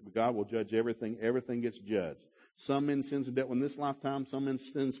judgment, but God will judge everything. Everything gets judged. Some men's sins are dealt with in this lifetime, some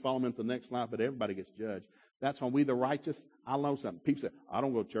men's sins follow them into the next life, but everybody gets judged. That's why we the righteous, I know something. People say, I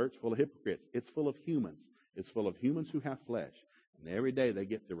don't go to church, full of hypocrites. It's full of humans. It's full of humans who have flesh. And every day they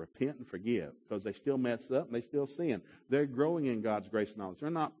get to repent and forgive because they still mess up and they still sin. They're growing in God's grace and knowledge. They're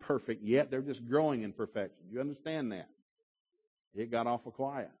not perfect yet. They're just growing in perfection. You understand that? It got awful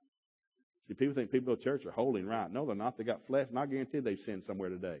quiet. See, people think people go to church are holy and right. No, they're not. They got flesh, and I guarantee they've sinned somewhere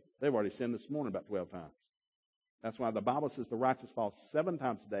today. They've already sinned this morning about 12 times. That's why the Bible says the righteous fall 7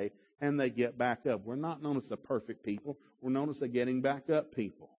 times a day, and they get back up. We're not known as the perfect people. We're known as the getting back up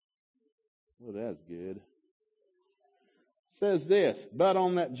people. Well, that's good. It says this, "But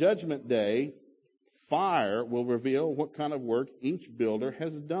on that judgment day, fire will reveal what kind of work each builder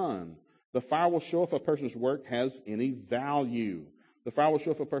has done. The fire will show if a person's work has any value. The fire will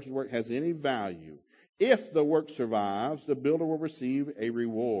show if a person's work has any value. If the work survives, the builder will receive a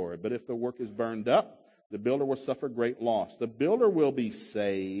reward. But if the work is burned up, the builder will suffer great loss. The builder will be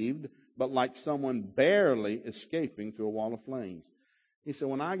saved, but like someone barely escaping through a wall of flames." He said,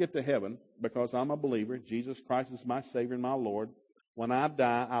 when I get to heaven, because I'm a believer, Jesus Christ is my Savior and my Lord, when I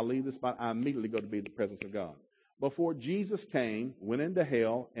die, I leave this body, I immediately go to be in the presence of God. Before Jesus came, went into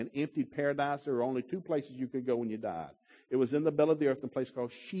hell, and emptied paradise, there were only 2 places you could go when you died. It was in the belly of the earth in a place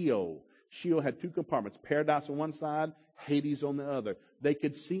called Sheol. Sheol had 2 compartments, paradise on one side, Hades on the other. They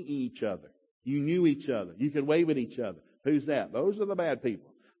could see each other. You knew each other. You could wave at each other. Who's that? Those are the bad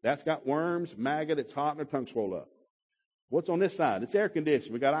people. That's got worms, maggot, it's hot, and their tongue swole up. What's on this side? It's air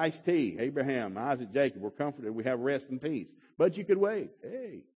conditioned. We got iced tea. Abraham, Isaac, Jacob. We're comforted. We have rest and peace. But you could wave.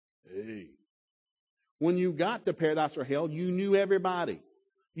 Hey. When you got to paradise or hell, you knew everybody.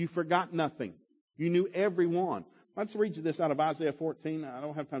 You forgot nothing. You knew everyone. Let's read you this out of Isaiah 14. I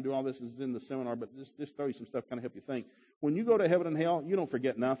don't have time to do all this. This is in the seminar, but just throw you some stuff, kind of help you think. When you go to heaven and hell, you don't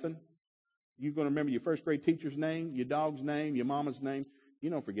forget nothing. You're going to remember your first grade teacher's name, your dog's name, your mama's name. You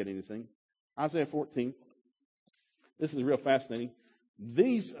don't forget anything. Isaiah 14. This is real fascinating.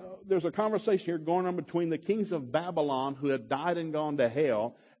 There's a conversation here going on between the kings of Babylon who had died and gone to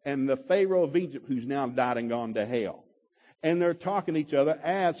hell and the Pharaoh of Egypt who's now died and gone to hell. And they're talking to each other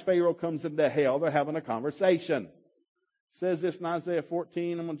as Pharaoh comes into hell. They're having a conversation. It says this in Isaiah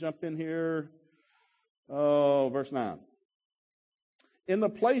 14. I'm going to jump in here. Verse 9. "In the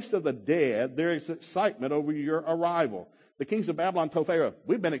place of the dead, there is excitement over your arrival. The kings of Babylon told Pharaoh,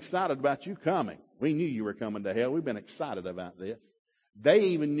 we've been excited about you coming. We knew you were coming to hell. We've been excited about this." They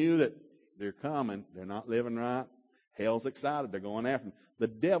even knew that they're coming. They're not living right. Hell's excited. They're going after them. The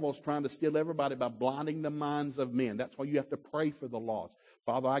devil's trying to steal everybody by blinding the minds of men. That's why you have to pray for the lost.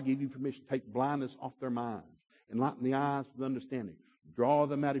 Father, I give you permission to take blindness off their minds. Enlighten the eyes with understanding. Draw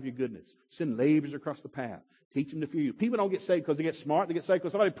them out of your goodness. Send laborers across the path. Teach them to fear you. People don't get saved because they get smart. They get saved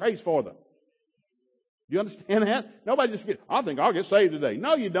because somebody prays for them. Do you understand that? Nobody just I think I'll get saved today.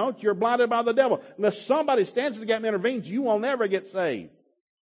 No, you don't. You're blinded by the devil. Unless somebody stands in the gap and intervenes, you will never get saved.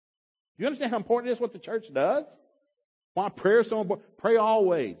 Do you understand how important it is what the church does? Why prayer is so important? Pray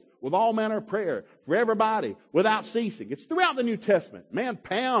always, with all manner of prayer, for everybody, without ceasing. It's throughout the New Testament. Man,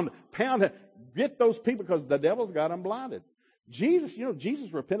 pound, get those people because the devil's got them blinded. Jesus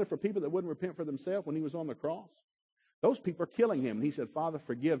repented for people that wouldn't repent for themselves when he was on the cross. Those people are killing him. And he said, Father,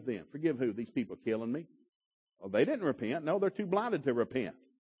 forgive them. Forgive who? These people killing me. Well, they didn't repent. No, they're too blinded to repent.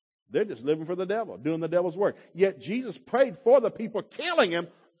 They're just living for the devil, doing the devil's work. Yet Jesus prayed for the people killing him.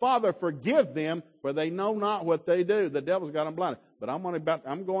 Father, forgive them, for they know not what they do. The devil's got them blinded. But I'm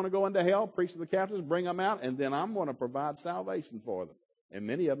going to go into hell, preach to the captives, bring them out, and then I'm going to provide salvation for them. And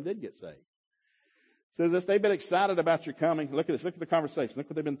many of them did get saved. It says this, they've been excited about your coming. Look at this. Look at the conversation. Look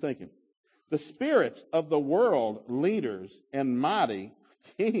what they've been thinking. "The spirits of the world leaders and mighty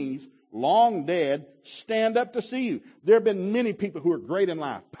kings long dead, stand up to see you. There have been many people who are great in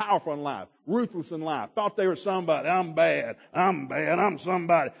life, powerful in life, ruthless in life, thought they were somebody. I'm bad, I'm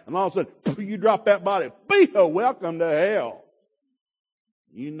somebody. And all of a sudden, you drop that body. Be welcome to hell.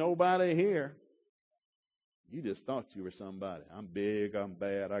 You nobody here. You just thought you were somebody. I'm big, I'm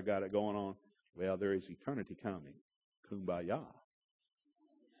bad, I got it going on. Well, there is eternity coming. Kumbaya.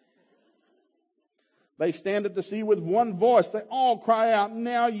 They stand up to see with one voice. They all cry out,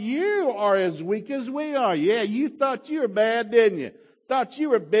 now you are as weak as we are. Yeah, you thought you were bad, didn't you? Thought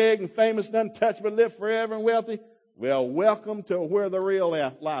you were big and famous and untouched, but live forever and wealthy. Well, welcome to where the real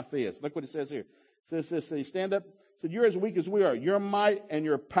life is. Look what it says here. It says this, they stand up, said, you're as weak as we are. Your might and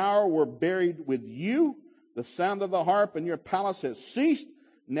your power were buried with you. The sound of the harp in your palace has ceased.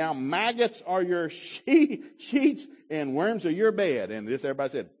 Now maggots are your sheets and worms are your bed. And this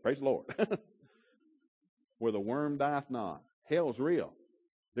everybody said, praise the Lord. Where the worm dieth not. Hell's real.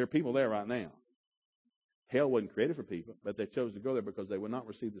 There are people there right now. Hell wasn't created for people, but they chose to go there because they would not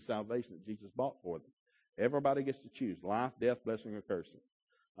receive the salvation that Jesus bought for them. Everybody gets to choose life, death, blessing, or cursing.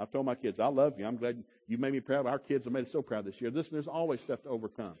 I've told my kids, I love you. I'm glad you made me proud. Our kids have made us so proud this year. Listen, there's always stuff to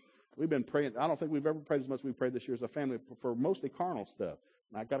overcome. We've been praying. I don't think we've ever prayed as much as we prayed this year as a family for mostly carnal stuff.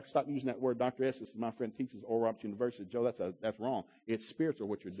 And I've got to stop using that word. Dr. Estes, my friend, teaches Oral Roberts University. Joe, that's wrong. It's spiritual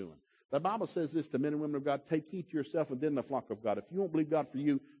what you're doing. The Bible says this to men and women of God, take heed to yourself and then the flock of God. If you won't believe God for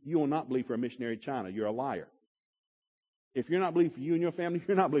you, you will not believe for a missionary in China. You're a liar. If you're not believing for you and your family,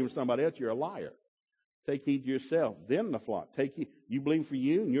 you're not believing for somebody else. You're a liar. Take heed to yourself, then the flock. Take heed. You believe for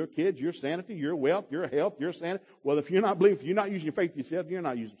you and your kids, your sanity, your wealth, your health, your sanity. Well, if you're not believing for, you're not using your faith for yourself, you're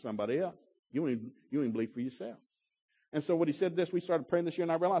not using for somebody else. You don't even believe for yourself. And so when he said this, we started praying this year,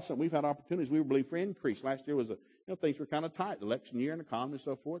 and I realized something. We've had opportunities. We were believing for increase. Last year was things were kind of tight, election year and economy and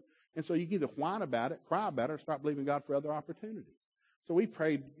so forth. And so you can either whine about it, cry about it, or start believing God for other opportunities. So we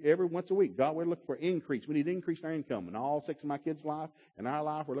prayed every once a week. God, we're looking for increase. We need to increase our income. In all 6 of my kids' life, in our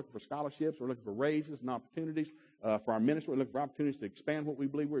life, we're looking for scholarships. We're looking for raises and opportunities for our ministry. We're looking for opportunities to expand what we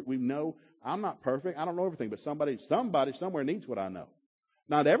believe we know. I'm not perfect. I don't know everything, but somebody somewhere needs what I know.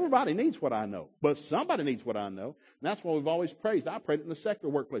 Not everybody needs what I know, but somebody needs what I know. And that's what we've always praised. I prayed it in the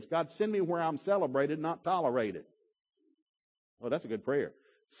secular workplace. God, send me where I'm celebrated, not tolerated. Well, that's a good prayer.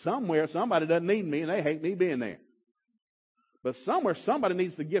 Somewhere, somebody doesn't need me, and they hate me being there. But somewhere, somebody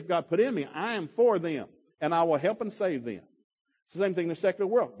needs the gift God put in me. I am for them, and I will help and save them. It's the same thing in the secular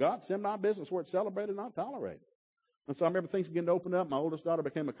world. God, send my business where it's celebrated, not tolerated. And so I remember things began to open up. My oldest daughter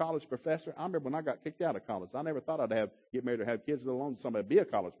became a college professor. I remember when I got kicked out of college. I never thought I'd get married or have kids, let alone somebody be a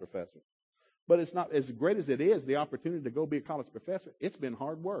college professor. But it's not as great as it is, the opportunity to go be a college professor. It's been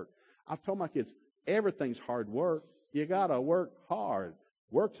hard work. I've told my kids, everything's hard work. You got to work hard.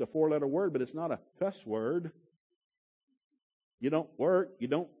 Work's a 4-letter word, but it's not a cuss word. You don't work, you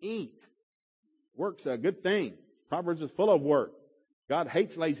don't eat. Work's a good thing. Proverbs is full of work. God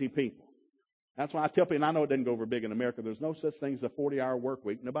hates lazy people. That's why I tell people, and I know it doesn't go over big in America, there's no such thing as a 40-hour work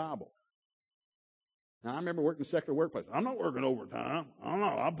week in the Bible. Now, I remember working secular workplace. I'm not working overtime. I don't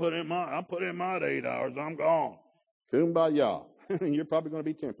know. I put in my 8 hours. I'm gone. Kumbaya. You're probably going to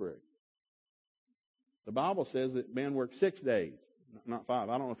be temporary. The Bible says that men work 6 days, not 5.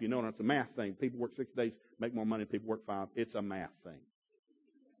 I don't know if you know, it's a math thing. People work 6 days, make more money. People work 5. It's a math thing.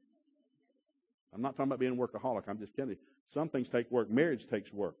 I'm not talking about being a workaholic. I'm just telling you. Some things take work. Marriage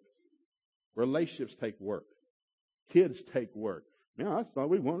takes work. Relationships take work. Kids take work. Now, I thought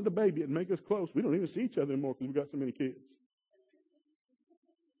we wanted a baby. It'd make us close. We don't even see each other anymore because we've got so many kids.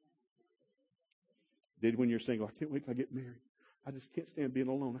 Did when you're single, I can't wait till I get married. I just can't stand being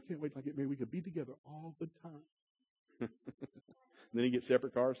alone. I can't wait till I get married. We could be together all the time. Then you get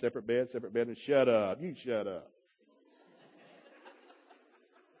separate cars, separate beds, and shut up. You shut up.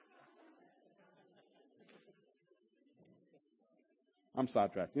 I'm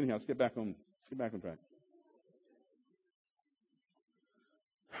sidetracked. Anyhow, let's get back on track.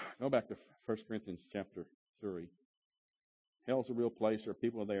 Go back to 1 Corinthians chapter 3. Hell's a real place. There are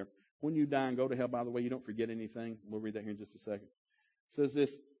people there. When you die and go to hell, by the way, you don't forget anything. We'll read that here in just a second. It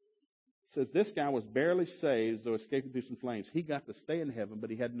says this guy was barely saved, though escaping through some flames. He got to stay in heaven, but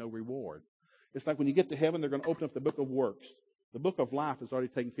he had no reward. It's like when you get to heaven, they're going to open up the book of works. The book of life is already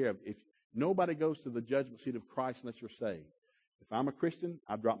taken care of. If nobody goes to the judgment seat of Christ unless you're saved. If I'm a Christian,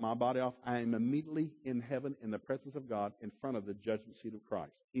 I drop my body off. I am immediately in heaven in the presence of God in front of the judgment seat of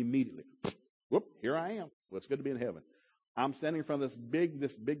Christ. Immediately. Whoop, here I am. Well, it's good to be in heaven. I'm standing in front of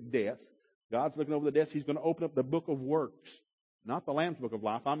this big desk. God's looking over the desk. He's going to open up the book of works. Not the Lamb's book of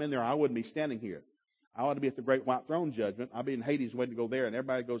life. I'm in there. I wouldn't be standing here. I ought to be at the great white throne judgment. I'll be in Hades waiting to go there, and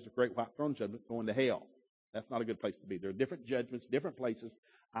everybody goes to the great white throne judgment going to hell. That's not a good place to be. There are different judgments, different places.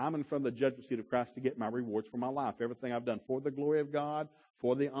 I'm in front of the judgment seat of Christ to get my rewards for my life. Everything I've done for the glory of God,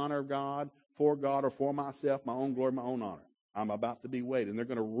 for the honor of God, for God or for myself, my own glory, my own honor. I'm about to be weighed, and they're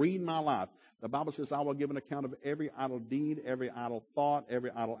going to read my life. The Bible says, I will give an account of every idle deed, every idle thought,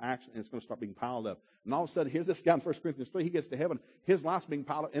 every idle action, and it's going to start being piled up. And all of a sudden, here's this guy in 1 Corinthians 3. He gets to heaven. His life's being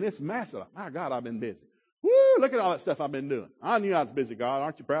piled up, and it's massive. My God, I've been busy. Woo, look at all that stuff I've been doing. I knew I was busy, God.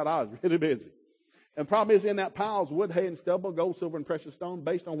 Aren't you proud? I was really busy. And the problem is, in that pile is wood, hay, and stubble, gold, silver, and precious stone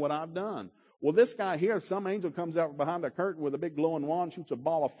based on what I've done. Well, this guy here, some angel comes out behind a curtain with a big glowing wand, shoots a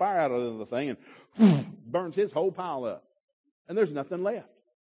ball of fire out of the thing, and burns his whole pile up. And there's nothing left.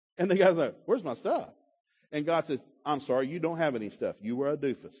 And the guy's like, where's my stuff? And God says, I'm sorry, you don't have any stuff. You were a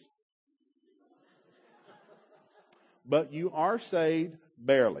doofus. But you are saved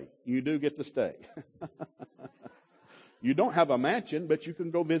barely. You do get to stay. You don't have a mansion, but you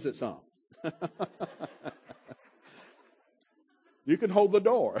can go visit some. You can hold the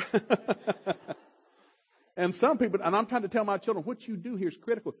door. And some people, and I'm trying to tell my children, what you do here is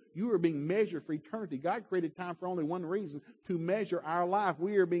critical. You are being measured for eternity. God created time for only one reason, to measure our life.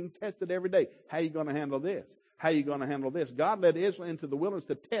 We are being tested every day. How are you going to handle this? How are you going to handle this? God led Israel into the wilderness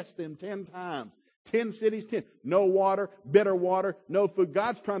to test them 10 times. 10 cities, 10. No water, bitter water, no food.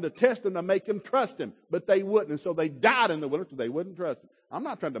 God's trying to test them to make them trust Him. But they wouldn't. And so they died in the wilderness because they wouldn't trust Him. I'm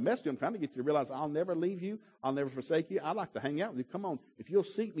not trying to mess with you. I'm trying to get you to realize I'll never leave you. I'll never forsake you. I like to hang out with you. Come on. If you'll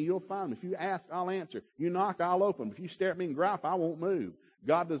seek me, you'll find me. If you ask, I'll answer. You knock, I'll open. If you stare at me and gripe, I won't move.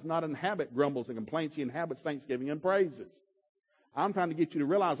 God does not inhabit grumbles and complaints. He inhabits thanksgiving and praises. I'm trying to get you to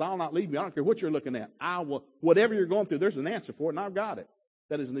realize I'll not leave you. I don't care what you're looking at. I will, whatever you're going through, there's an answer for it, and I've got it.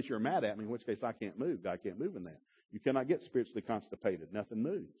 That is, unless you're mad at me, in which case I can't move. God can't move in that. You cannot get spiritually constipated. Nothing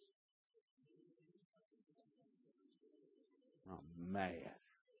moves. I'm mad.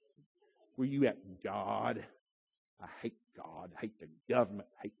 Where you at, God? I hate God. I hate the government.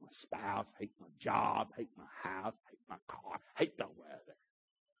 I hate my spouse. I hate my job. I hate my house. I hate my car. I hate the weather.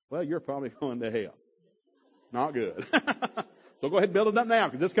 Well, you're probably going to hell. Not good. So go ahead and build it up now,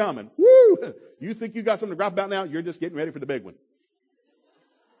 because it's coming. Woo! You think you got something to gripe about now? You're just getting ready for the big one.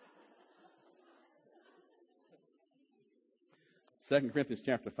 2 Corinthians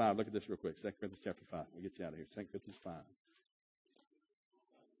chapter 5. Look at this real quick. 2 Corinthians chapter 5. We'll get you out of here. 2 Corinthians 5.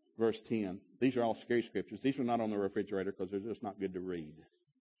 Verse 10. These are all scary scriptures. These are not on the refrigerator because they're just not good to read.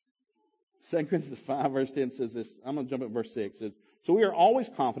 2 Corinthians 5 verse 10 says this. I'm going to jump at verse 6. It says, so we are always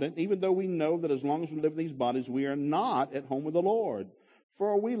confident, even though we know that as long as we live in these bodies, we are not at home with the Lord.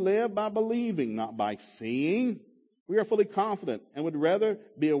 For we live by believing, not by seeing. We are fully confident and would rather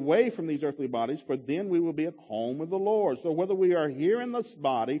be away from these earthly bodies, for then we will be at home with the Lord. So whether we are here in this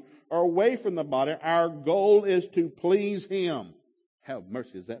body or away from the body, our goal is to please Him. Have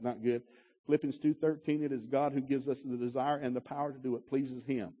mercy, is that not good? Philippians 2:13, it is God who gives us the desire and the power to do what pleases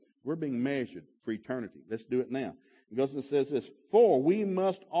Him. We're being measured for eternity. Let's do it now. It goes and says this, for we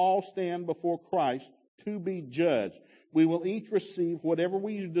must all stand before Christ to be judged. We will each receive whatever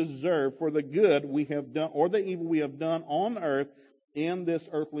we deserve for the good we have done or the evil we have done on earth in this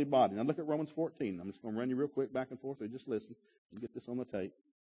earthly body. Now look at Romans 14. I'm just going to run you real quick back and forth, so just listen and get this on the tape.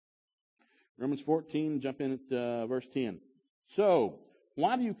 Romans 14, jump in at verse 10. So,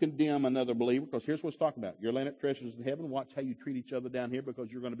 why do you condemn another believer? Because here's what it's talking about. You're laying up treasures in heaven. Watch how you treat each other down here,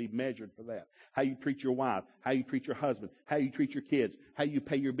 because you're going to be measured for that. How you treat your wife, how you treat your husband, how you treat your kids, how you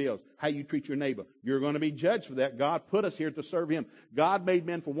pay your bills, how you treat your neighbor. You're going to be judged for that. God put us here to serve Him. God made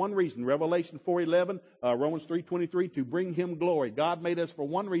men for one reason. Revelation 4:11, Romans 3:23, to bring Him glory. God made us for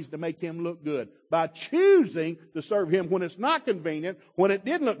one reason, to make Him look good. By choosing to serve Him when it's not convenient, when it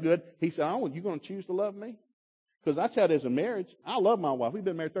didn't look good, He said, oh, you're going to choose to love me? Because that's how it is in marriage. I love my wife. We've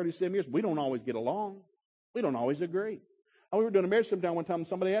been married 37 years. We don't always get along. We don't always agree. We were doing a marriage sometime one time, and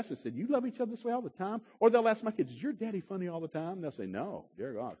somebody asked us, said, you love each other this way all the time? Or they'll ask my kids, is your daddy funny all the time? And they'll say, no,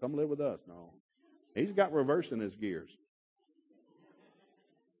 dear God, come live with us. No. He's got reverse in his gears.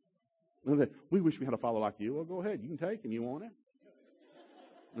 And they, we wish we had a father like you. Well, go ahead. You can take him. You want it?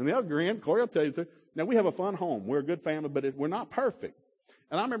 And they'll grin. Corey will tell you. Now, we have a fun home. We're a good family, but we're not perfect.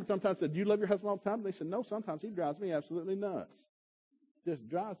 And I remember sometimes I said, do you love your husband all the time? And they said, no, sometimes he drives me absolutely nuts. Just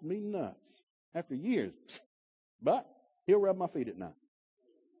drives me nuts. After years. But he'll rub my feet at night.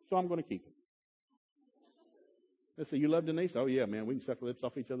 So I'm going to keep him. They say, you love Denise? Oh, yeah, man. We can suck the lips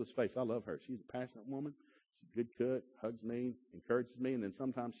off each other's face. I love her. She's a passionate woman. She's a good cook, hugs me, encourages me. And then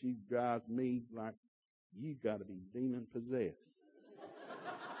sometimes she drives me like, you got to be demon possessed.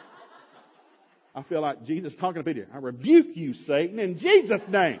 I feel like Jesus talking to Peter. I rebuke you, Satan, in Jesus'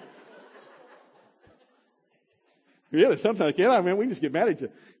 name. Really, sometimes, yeah, man, we can just get mad at you.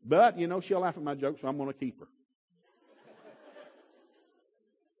 But, she'll laugh at my jokes, so I'm going to keep her.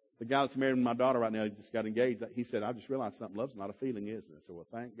 The guy that's married with my daughter right now, he just got engaged. He said, I just realized something. Love's not a feeling, is it? I said, well,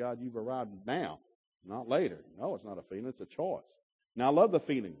 thank God you've arrived now, not later. No, it's not a feeling. It's a choice. Now, I love the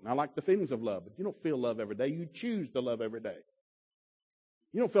feeling. I like the feelings of love, but you don't feel love every day. You choose to love every day.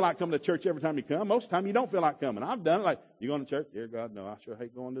 You don't feel like coming to church every time you come. Most of the time, you don't feel like coming. I've done it. Like, you going to church? Dear God, no, I sure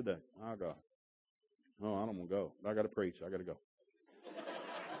hate going today. My God. No, I don't want to go. I got to preach. I got to go.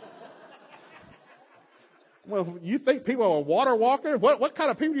 Well, you think people are water walkers? What kind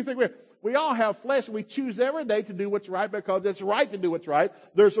of people do you think we are? We all have flesh, and we choose every day to do what's right because it's right to do what's right.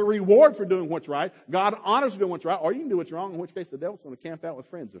 There's a reward for doing what's right. God honors doing what's right, or you can do what's wrong, in which case the devil's going to camp out with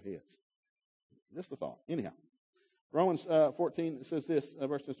friends of his. Just a thought. Anyhow, Romans 14 says this,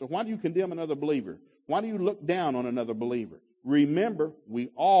 verse 10. So why do you condemn another believer? Why do you look down on another believer? Remember,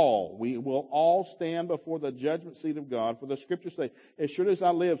 we will all stand before the judgment seat of God. For the scriptures say, as surely as I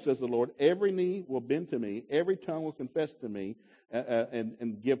live, says the Lord, every knee will bend to me, every tongue will confess to me,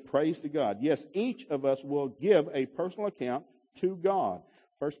 and give praise to God. Yes, each of us will give a personal account to God.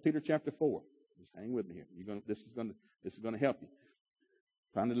 1 Peter chapter 4. Just hang with me here. This is going to help you.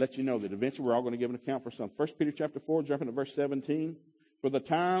 Trying to let you know that eventually we're all going to give an account for something. 1 Peter chapter 4, jumping to verse 17. For the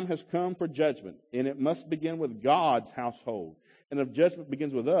time has come for judgment, and it must begin with God's household. And if judgment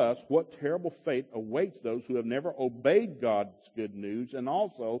begins with us, what terrible fate awaits those who have never obeyed God's good news? And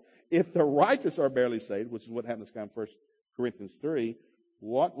also, if the righteous are barely saved, which is what happens in 1 Corinthians 3,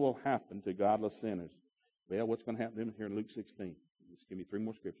 what will happen to godless sinners? Well, what's going to happen to them here in Luke 16? Just give me 3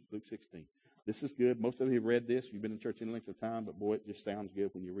 more scriptures. Luke 16. This is good. Most of you have read this. You've been in church any length of time, but boy, it just sounds good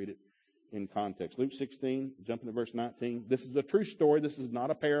when you read it in context. Luke 16, jumping to verse 19. This is a true story. This is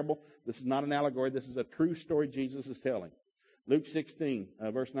not a parable. This is not an allegory. This is a true story Jesus is telling. Luke 16,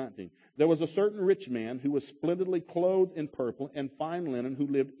 verse 19. There was a certain rich man who was splendidly clothed in purple and fine linen, who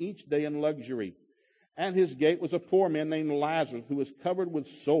lived each day in luxury. At his gate was a poor man named Lazarus, who was covered with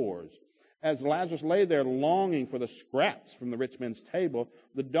sores. As Lazarus lay there longing for the scraps from the rich man's table,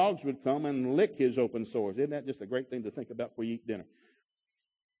 the dogs would come and lick his open sores. Isn't that just a great thing to think about before you eat dinner?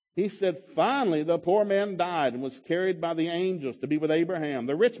 He said, finally, the poor man died and was carried by the angels to be with Abraham.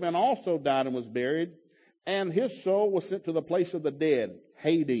 The rich man also died and was buried, and his soul was sent to the place of the dead,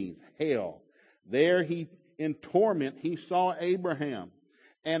 Hades, hell. There in torment, he saw Abraham,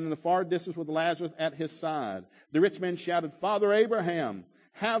 and in the far distance with Lazarus at his side. The rich man shouted, Father Abraham,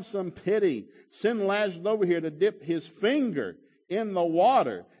 have some pity. Send Lazarus over here to dip his finger in the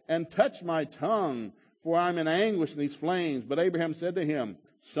water and touch my tongue, for I'm in anguish in these flames. But Abraham said to him,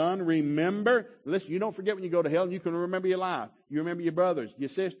 Son, remember, listen, you don't forget when you go to hell, and you can remember your life. You remember your brothers, your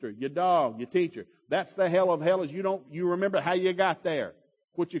sister, your dog, your teacher. That's the hell of hell, is you remember how you got there,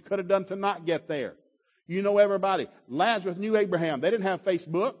 what you could have done to not get there. You know everybody. Lazarus knew Abraham. They didn't have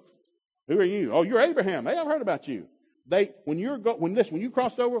Facebook. Who are you? Oh, you're Abraham. Hey, I've heard about you. When you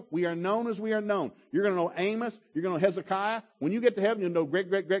cross over, we are known as we are known. You're going to know Amos. You're going to know Hezekiah. When you get to heaven, you'll know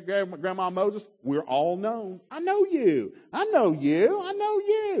great-great-great-grandma Moses. We're all known. I know you. I know you. I know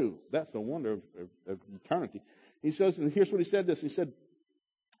you. That's the wonder of eternity. He says, and here's what he said this. He said,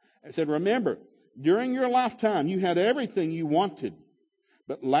 remember, during your lifetime, you had everything you wanted,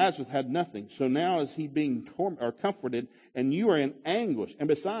 but Lazarus had nothing. So now is he being comforted, and you are in anguish. And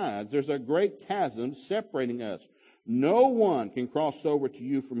besides, there's a great chasm separating us. No one can cross over to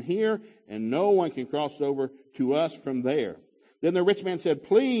you from here, and no one can cross over to us from there. Then the rich man said,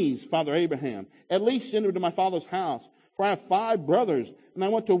 Please, Father Abraham, at least send him to my father's house, for I have 5 brothers, and I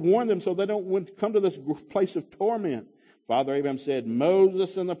want to warn them so they don't come to this place of torment. Father Abraham said,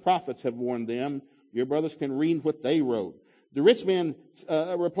 Moses and the prophets have warned them. Your brothers can read what they wrote. The rich man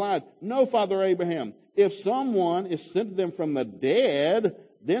replied, No, Father Abraham, if someone is sent to them from the dead,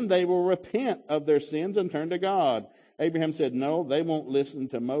 then they will repent of their sins and turn to God. Abraham said, No, they won't listen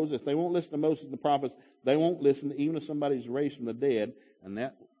to Moses. They won't listen to Moses and the prophets. They won't listen to even if somebody's raised from the dead. And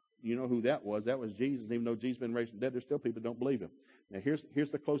that, you know who that was. That was Jesus. And even though Jesus has been raised from the dead, there's still people who don't believe him. Now, here's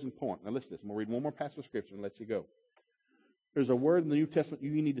the closing point. Now, listen to this. I'm going to read one more passage of Scripture and let you go. There's a word in the New Testament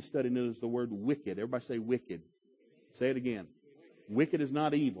you need to study, and it is the word wicked. Everybody say wicked. Say it again. Wicked is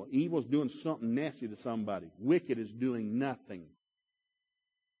not evil. Evil is doing something nasty to somebody. Wicked is doing nothing.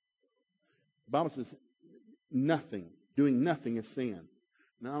 The Bible says nothing. Doing nothing is sin.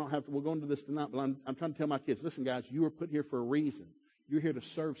 Now, we'll go into this tonight, but I'm trying to tell my kids, listen, guys, you were put here for a reason. You're here to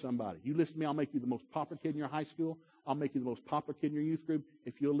serve somebody. You listen to me, I'll make you the most popular kid in your high school. I'll make you the most popular kid in your youth group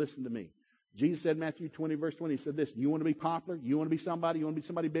if you'll listen to me. Jesus said in Matthew 20, verse 20, he said this, you want to be popular? You want to be somebody? You want to be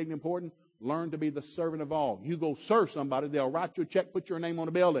somebody big and important? Learn to be the servant of all. You go serve somebody, they'll write you a check, put your name on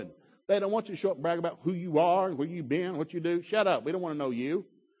a building. They don't want you to show up and brag about who you are and where you've been, what you do. Shut up. We don't want to know you.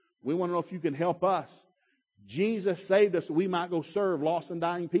 We want to know if you can help us. Jesus saved us so we might go serve lost and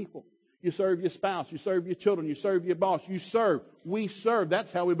dying people. You serve your spouse. You serve your children. You serve your boss. You serve. We serve.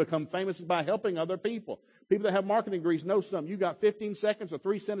 That's how we become famous, is by helping other people. People that have marketing degrees know something. You got 15 seconds or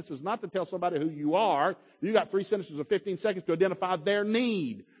 3 sentences not to tell somebody who you are. You got 3 sentences or 15 seconds to identify their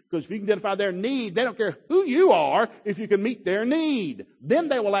need. Because if you can identify their need, they don't care who you are if you can meet their need. Then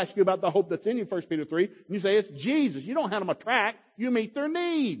they will ask you about the hope that's in you, 1 Peter 3. And you say, it's Jesus. You don't hand them a tract. You meet their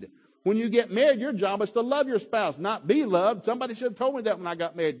need. When you get married, your job is to love your spouse, not be loved. Somebody should have told me that when I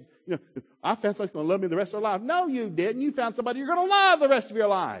got married. You know, I found somebody's going to love me the rest of their life. No, you didn't. You found somebody you're going to love the rest of your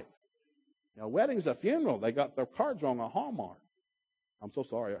life. Now, a wedding's a funeral. They got their cards wrong on Hallmark. I'm so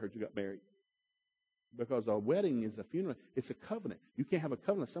sorry I heard you got married. Because a wedding is a funeral. It's a covenant. You can't have a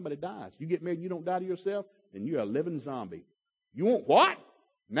covenant if somebody dies. You get married and you don't die to yourself, then you're a living zombie. You want what?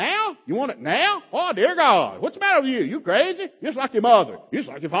 Now? You want it now? Oh, dear God. What's the matter with you? You crazy? You're just like your mother. You're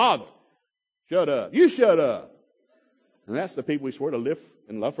just like your father. Shut up. You shut up. And that's the people we swear to live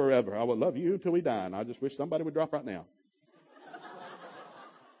and love forever. I will love you until we die. And I just wish somebody would drop right now.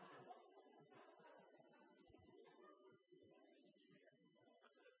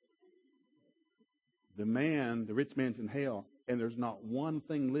 The rich man's in hell, and there's not one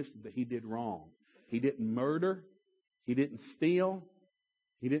thing listed that he did wrong. He didn't murder. He didn't steal.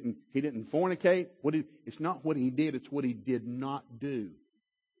 He didn't fornicate. It's not what he did, it's what he did not do.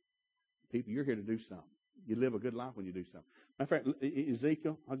 People, you're here to do something. You live a good life when you do something. Matter of fact,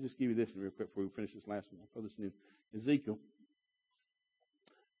 Ezekiel, I'll just give you this real quick before we finish this last one. I'll throw this in. Ezekiel.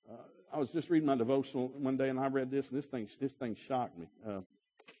 I was just reading my devotional one day, and I read this, and this thing shocked me.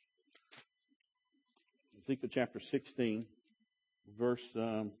 Ezekiel chapter 16, verse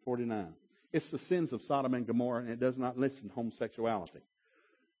 49. It's the sins of Sodom and Gomorrah, and it does not listen homosexuality.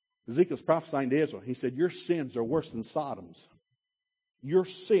 Ezekiel's prophesying to Israel. He said, your sins are worse than Sodom's. Your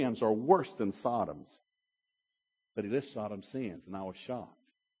sins are worse than Sodom's. But he lists Sodom's sins, and I was shocked.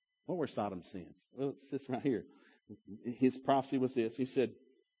 What were Sodom's sins? Well, it's this right here. His prophecy was this. He said,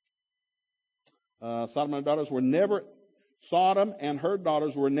 Sodom and her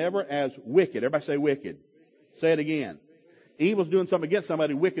daughters were never as wicked. Everybody say wicked. Say it again. Evil's doing something against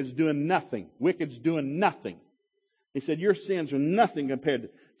somebody. Wicked's doing nothing. Wicked's doing nothing. He said, your sins are nothing compared to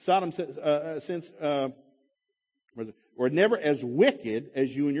Sodom's sins. Were never as wicked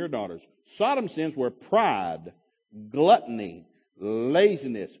as you and your daughters. Sodom's sins were pride, gluttony,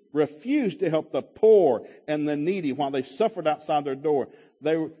 laziness, refused to help the poor and the needy while they suffered outside their door.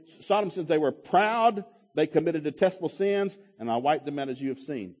 Sodom's sins, they were proud, they committed detestable sins, and I wiped them out as you have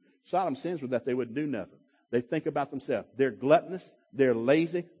seen. Sodom's sins were that they wouldn't do nothing. They think about themselves. They're gluttonous. They're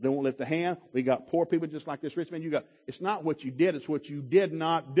lazy. They won't lift a hand. We got poor people just like this rich man. It's not what you did. It's what you did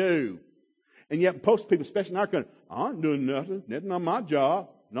not do. And yet most people, especially in our country, I'm doing nothing. It's not my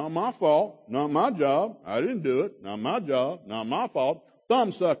job. Not my fault. Not my job. I didn't do it. Not my job. Not my fault.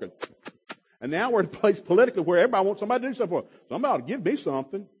 Thumb sucking. And now we're in a place politically where everybody wants somebody to do something for them. Somebody give me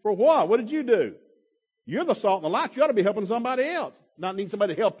something. For what? What did you do? You're the salt and the light. You ought to be helping somebody else. Not need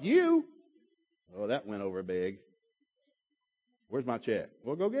somebody to help you. Oh, that went over big. Where's my check?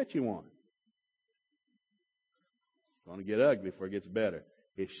 Well, go get you one. It's going to get ugly before it gets better.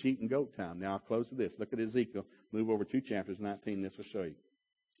 It's sheep and goat time. Now I'll close with this. Look at Ezekiel. Move over 2 chapters, 19. This will show you.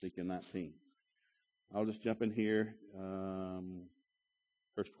 Ezekiel 19. I'll just jump in here.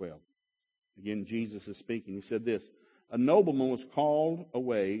 Verse 12. Again, Jesus is speaking. He said this. A nobleman was called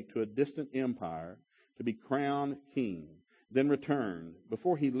away to a distant empire to be crowned king, then returned.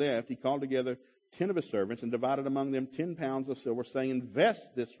 Before he left, he called together 10 of his servants and divided among them 10 pounds of silver, saying,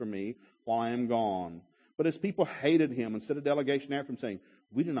 invest this for me while I am gone. But his people hated him and sent a delegation after him, saying,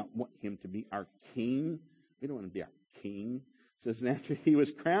 we do not want him to be our king. We don't want him to be our king. It says, and after he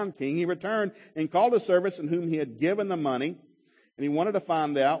was crowned king, he returned and called his servants in whom he had given the money, and he wanted to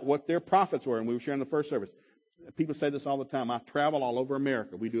find out what their profits were. And we were sharing the first service. People say this all the time. I travel all over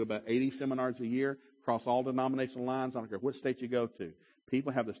America. We do about 80 seminars a year, across all denominational lines. I don't care what state you go to.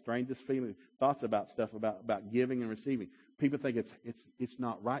 People have the strangest thoughts about stuff, about giving and receiving. People think it's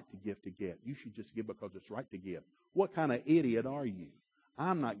not right to give to get. You should just give because it's right to give. What kind of idiot are you?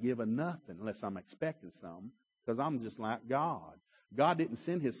 I'm not giving nothing unless I'm expecting something, because I'm just like God. God didn't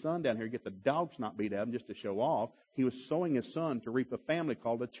send his son down here to get the dogs not beat at him just to show off. He was sowing his son to reap a family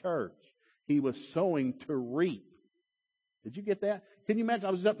called a church. He was sowing to reap. Did you get that? Can you imagine?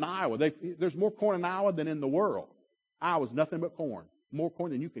 I was up in Iowa. There's more corn in Iowa than in the world. Iowa's nothing but corn. More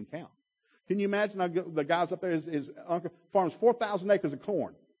corn than you can count. Can you imagine the guys up there, his uncle farms 4,000 acres of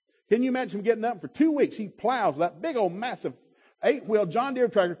corn. Can you imagine him getting up for 2 weeks? He plows that big old massive 8-wheel John Deere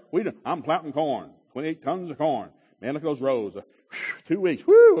tractor. I'm planting corn. 28 tons of corn. Man, look at those rows. 2 weeks.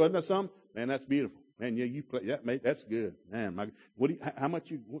 Whoo, isn't that something? Man, that's beautiful. Man, yeah, you play that, mate. That's good. Man, what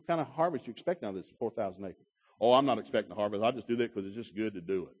kind of harvest you expect out of this 4,000 acres? Oh, I'm not expecting a harvest. I just do that because it's just good to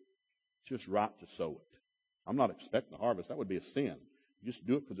do it. It's just right to sow it. I'm not expecting a harvest. That would be a sin. You just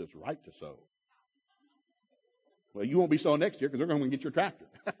do it because it's right to sow. Well, you won't be sowing next year because they're going to get your tractor.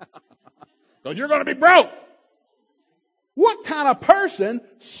 Because you're going to be broke. What kind of person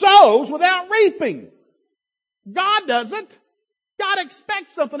sows without reaping? God doesn't. God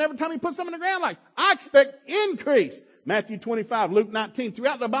expects something every time he puts something in the ground. Like, I expect increase. Matthew 25, Luke 19.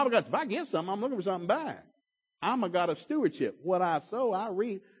 Throughout the Bible, God says, if I get something, I'm looking for something back. I'm a God of stewardship. What I sow, I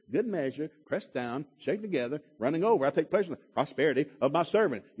reap. Good measure, pressed down, shaken together, running over. I take pleasure in the prosperity of my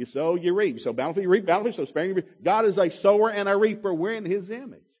servant. You sow, you reap. You sow bountifully, you reap bountifully. So sparingly, you reap. God is a sower and a reaper. We're in his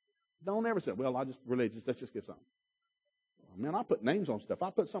image. Don't ever say, well, let's just get something. Man, I put names on stuff. I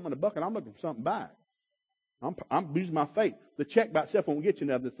put something in the bucket. I'm looking for something back. I'm using my faith. The check by itself won't get you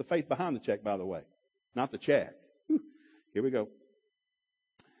nothing. It's the faith behind the check, by the way, not the check. Here we go.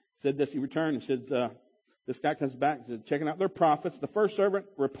 Said this. He returned and said, this guy comes back and said, checking out their profits. The first servant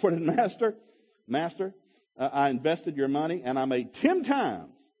reported, Master, I invested your money and I made 10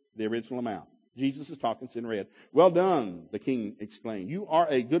 times the original amount. Jesus is talking, it's in red. Well done, the king exclaimed. You are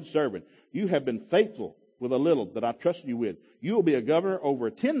a good servant. You have been faithful with a little that I trusted you with. You will be a governor over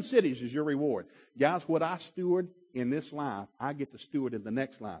 10 cities as your reward. Guys, what I steward in this life, I get to steward in the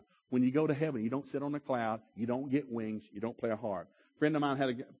next life. When you go to heaven, you don't sit on a cloud. You don't get wings. You don't play a harp. A friend of mine had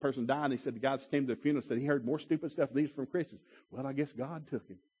a person die, and he said the guy came to the funeral and said he heard more stupid stuff than these from Christians. Well, I guess God took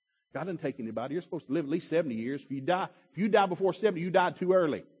him. God didn't take anybody. You're supposed to live at least 70 years. If you die before 70, you died too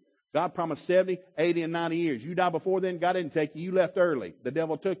early. God promised 70, 80, and 90 years. You die before then, God didn't take you. You left early. The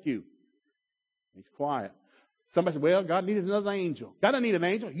devil took you. He's quiet. Somebody said, well, God needed another angel. God doesn't need an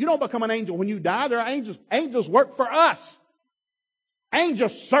angel. You don't become an angel when you die. There are angels. Angels work for us.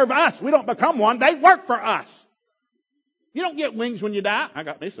 Angels serve us. We don't become one. They work for us. You don't get wings when you die. I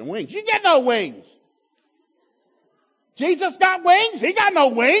got me some wings. You get no wings. Jesus got wings. He got no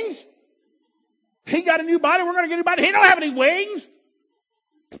wings. He got a new body. We're going to get a new body. He don't have any wings.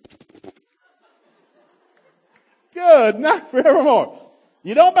 Good night forevermore.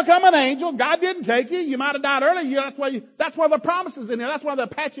 You don't become an angel. God didn't take you. You might have died early. That's why the promise is in there. That's why the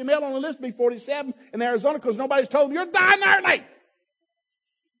Apache male on the list be 47 in Arizona, because nobody's told them you're dying early.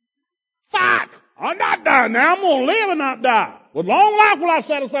 Fuck! I'm not dying now. I'm going to live and not die. With long life will I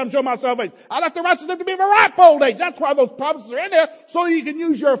satisfy and show my salvation. I like the righteous live to be of a ripe old age. That's why those promises are in there, so you can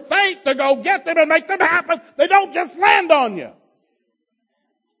use your faith to go get them and make them happen. They don't just land on you.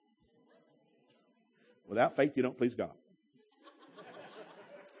 Without faith, you don't please God.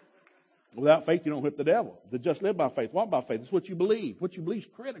 Without faith, you don't whip the devil. To just live by faith, walk by faith. It's what you believe. What you believe is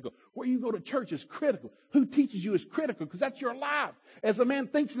critical. Where you go to church is critical. Who teaches you is critical, because that's your life. As a man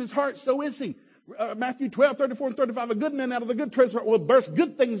thinks in his heart, so is he. Matthew 12, 34 and 35, a good man out of the good treasure will birth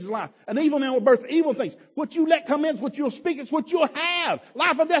good things in life. An evil man will birth evil things. What you let come in is what you'll speak. It's what you'll have.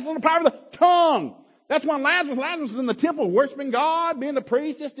 Life and death is in the power of the tongue. That's when Lazarus is in the temple worshiping God, being the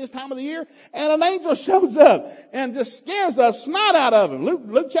priest. It's this time of the year. And an angel shows up and just scares the snot out of him.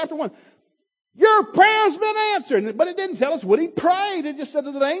 Luke chapter 1. Your prayer's been answered. But it didn't tell us what he prayed. It just said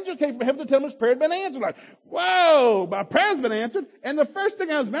that an angel came from heaven to tell him his prayer had been answered. Like, whoa, my prayer's been answered. And the first thing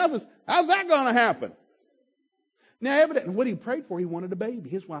out of his mouth is, how's that going to happen? Now, evidently, what he prayed for, he wanted a baby.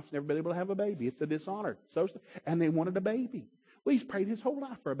 His wife's never been able to have a baby. It's a dishonor. And they wanted a baby. Well, he's prayed his whole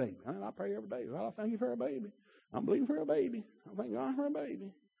life for a baby. I pray every day. Well, I thank you for a baby. I'm believing for a baby. I thank God for a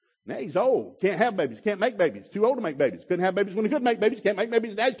baby. Now he's old. Can't have babies. Can't make babies. Too old to make babies. Couldn't have babies when he could make babies. Can't make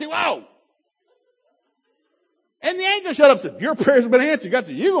babies. Dad's too old. And the angel showed up and said, your prayer's been answered.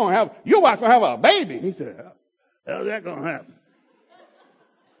 Your wife gonna have a baby. He said, how's that gonna happen?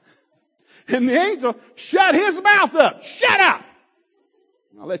 And the angel shut his mouth up. Shut up!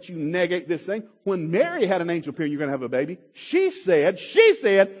 I'll let you negate this thing. When Mary had an angel appear, you're gonna have a baby. She said,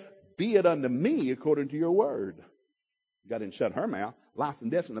 be it unto me according to your word. God didn't shut her mouth. Life and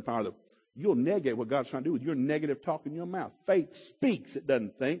death in the power of you'll negate what God's trying to do with your negative talk in your mouth. Faith speaks, it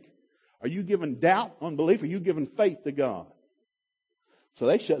doesn't think. Are you giving doubt, unbelief, or are you giving faith to God? So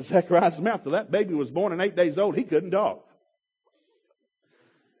they shut Zechariah's mouth till that baby was born and 8 days old. He couldn't talk.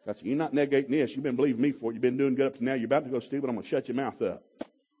 I said, you're not negating this. You've been believing me for it. You've been doing good up to now. You're about to go stupid. I'm going to shut your mouth up.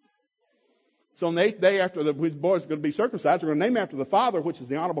 So on the 8th day after his boy's going to be circumcised, we're going to name him after the father, which is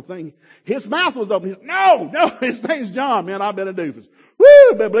the honorable thing. His mouth was open. He said, no, his name's John. Man, I've been a doofus.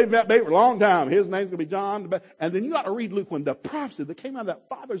 Woo, been believing that baby for a long time. His name's going to be John. And then you got to read Luke when the prophecy that came out of that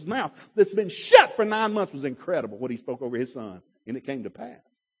father's mouth that's been shut for 9 months was incredible, what he spoke over his son. And it came to pass.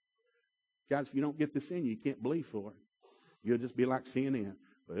 Guys, if you don't get this in you can't believe for it. You'll just be like CNN.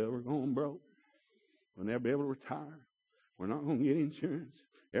 Well, we're going broke. We'll never be able to retire. We're not going to get insurance.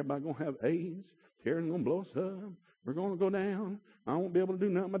 Everybody's going to have AIDS. Terrorism going to blow us up. We're going to go down. I won't be able to do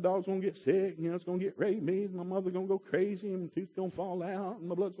nothing. My dog's going to get sick. You know, it's going to get rabies. My mother's going to go crazy, and my tooth's going to fall out, and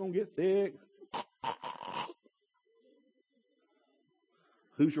my blood's going to get thick.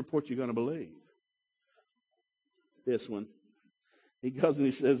 Whose report you going to believe? This one. He goes and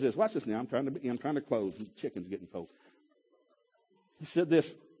he says this. Watch this now. I'm trying to close. The chicken's getting cold. He said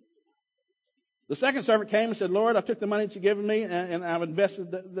this. The second servant came and said, Lord, I took the money that you given me and I've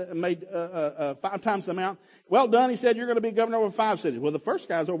invested, made 5 times the amount. Well done. He said, you're going to be governor over 5 cities. Well, the first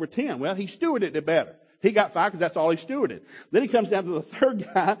guy's over 10. Well, he stewarded it better. He got 5 because that's all he stewarded. Then he comes down to the third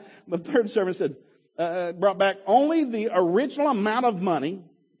guy. The third servant said, brought back only the original amount of money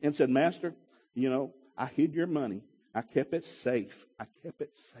and said, Master, you know, I hid your money. I kept it safe. I kept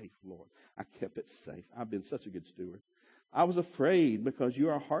it safe, Lord. I kept it safe. I've been such a good steward. I was afraid because you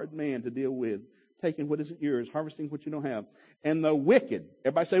are a hard man to deal with, taking what isn't yours, harvesting what you don't have. And the wicked,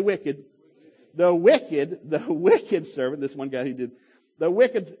 everybody say wicked. The wicked servant, this one guy he did,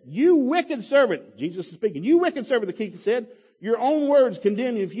 you wicked servant, Jesus is speaking, you wicked servant, the king said, your own words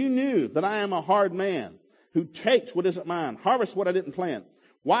condemn you if you knew that I am a hard man who takes what isn't mine, harvests what I didn't plant.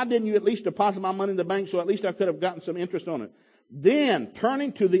 Why didn't you at least deposit my money in the bank so at least I could have gotten some interest on it? Then,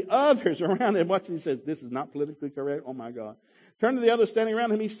 turning to the others around him, watch, he says, this is not politically correct. Oh my God. Turn to the others standing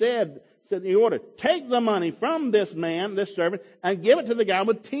around him. He said in the order, take the money from this man, this servant, and give it to the guy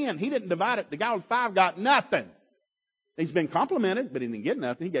with 10. He didn't divide it. The guy with 5 got nothing. He's been complimented, but he didn't get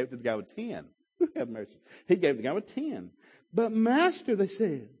nothing. He gave it to the guy with 10. Have mercy. He gave the guy with 10. But master, they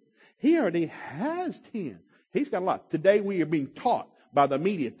said, he already has 10. He's got a lot. Today we are being taught by the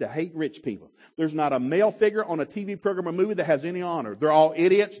media to hate rich people. There's not a male figure on a TV program or movie that has any honor. They're all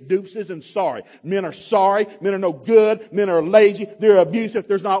idiots, doofuses, and sorry. Men are sorry. Men are no good. Men are lazy. They're abusive.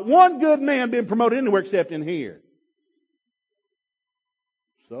 There's not one good man being promoted anywhere except in here.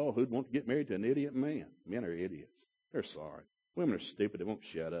 So who'd want to get married to an idiot man? Men are idiots. They're sorry. Women are stupid. They won't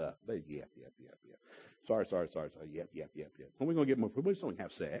shut up. They yap. Sorry. Yap. When are we going to get more? We just don't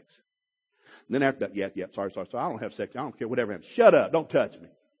have sex. And then after that, yap, sorry. I don't have sex. I don't care, whatever happens. Shut up. Don't touch me.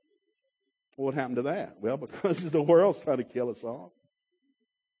 Well, what happened to that? Well, because the world's trying to kill us all.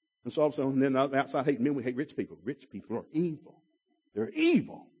 And so also, and then outside hating men, we hate rich people. Rich people are evil. They're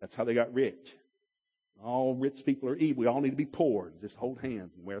evil. That's how they got rich. All rich people are evil. We all need to be poor and just hold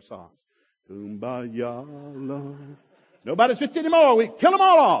hands and wear socks. Kumbaya, love. Nobody's rich anymore. We kill them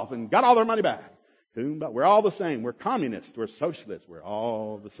all off and got all their money back. Kumbaya. We're all the same. We're communists. We're socialists. We're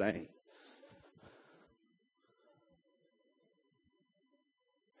all the same.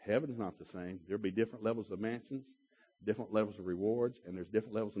 Heaven's not the same. There'll be different levels of mansions, different levels of rewards, and there's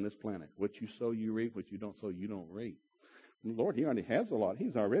different levels on this planet. What you sow, you reap. What you don't sow, you don't reap. And Lord, he already has a lot.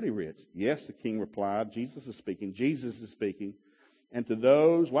 He's already rich. Yes, the king replied. Jesus is speaking. And to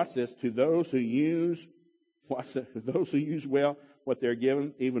those, watch this, to those who use well what they're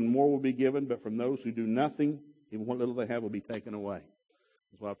given, even more will be given. But from those who do nothing, even what little they have will be taken away.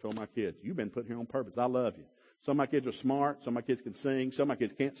 That's what I've told my kids. You've been put here on purpose. I love you. Some of my kids are smart. Some of my kids can sing. Some of my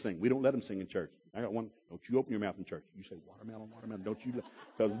kids can't sing. We don't let them sing in church. I got one. Don't you open your mouth in church. You say, watermelon. Don't you?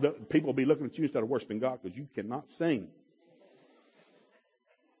 Because people will be looking at you instead of worshiping God because you cannot sing.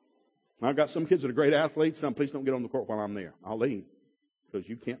 I've got some kids that are great athletes. Some, please don't get on the court while I'm there. I'll leave because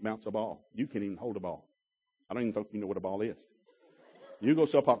you can't bounce a ball. You can't even hold a ball. I don't even think you know what a ball is. You go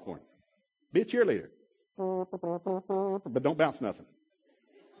sell popcorn. Be a cheerleader. But don't bounce nothing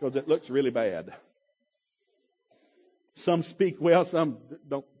because it looks really bad. Some speak well, some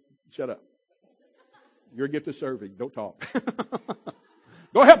don't. Shut up. Your gift is serving. Don't talk.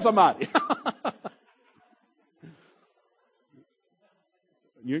 Go help somebody.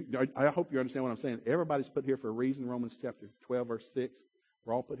 I hope you understand what I'm saying. Everybody's put here for a reason. Romans chapter 12, verse 6.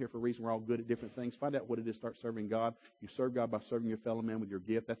 We're all put here for a reason. We're all good at different things. Find out what it is. Start serving God. You serve God by serving your fellow man with your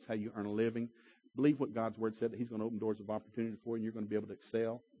gift. That's how you earn a living. Believe what God's word said, that he's going to open doors of opportunity for you, and you're going to be able to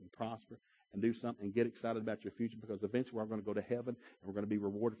excel and prosper and do something and get excited about your future, because eventually we're going to go to heaven and we're going to be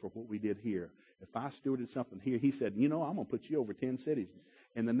rewarded for what we did here. If I stewarded something here, he said, I'm going to put you over 10 cities.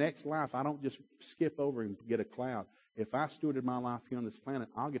 In the next life, I don't just skip over and get a cloud. If I stewarded my life here on this planet,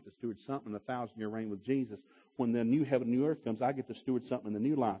 I'll get to steward something in the 1,000-year reign with Jesus. When the new heaven and new earth comes, I get to steward something in the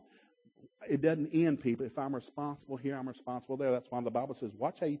new life. It doesn't end, people. If I'm responsible here, I'm responsible there. That's why the Bible says,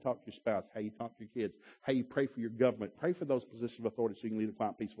 watch how you talk to your spouse, how you talk to your kids, how you pray for your government. Pray for those positions of authority so you can lead a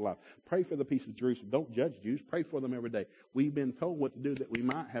quiet, peaceful life. Pray for the peace of Jerusalem. Don't judge Jews. Pray for them every day. We've been told what to do that we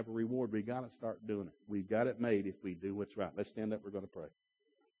might have a reward. We've got to start doing it. We've got it made if we do what's right. Let's stand up. We're going to pray.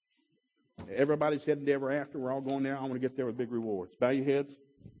 Everybody's heading to ever after. We're all going there. I want to get there with big rewards. Bow your heads.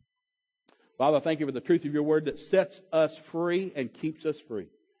 Father, thank you for the truth of your word that sets us free and keeps us free.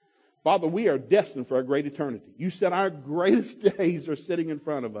 Father, we are destined for a great eternity. You said our greatest days are sitting in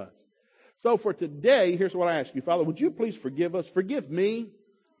front of us. So for today, here's what I ask you. Father, would you please forgive us? Forgive me,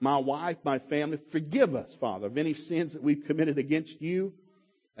 my wife, my family. Forgive us, Father, of any sins that we've committed against you,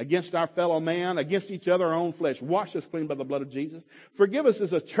 against our fellow man, against each other, our own flesh. Wash us clean by the blood of Jesus. Forgive us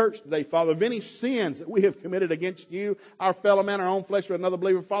as a church today, Father, of any sins that we have committed against you, our fellow man, our own flesh, or another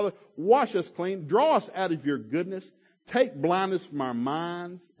believer. Father, wash us clean. Draw us out of your goodness. Take blindness from our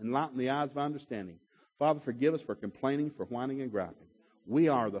minds and lighten the eyes of our understanding. Father, forgive us for complaining, for whining and griping. We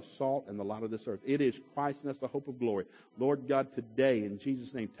are the salt and the light of this earth. It is Christ in us, the hope of glory. Lord God, today, in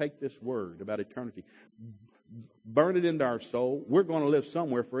Jesus' name, take this word about eternity. Burn it into our soul. We're going to live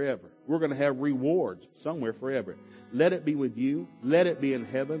somewhere forever. We're going to have rewards somewhere forever. Let it be with you. Let it be in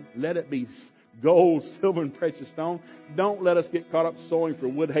heaven. Let it be gold, silver, and precious stone. Don't let us get caught up sowing for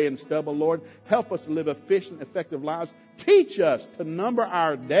wood, hay, and stubble, Lord. Help us to live efficient, effective lives. Teach us to number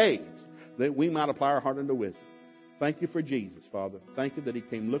our days that we might apply our heart unto wisdom. Thank you for Jesus, Father. Thank you that he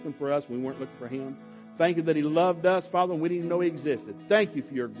came looking for us. We weren't looking for him. Thank you that he loved us, Father, and we didn't even know he existed. Thank you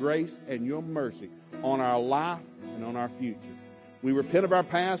for your grace and your mercy on our life and on our future. We repent of our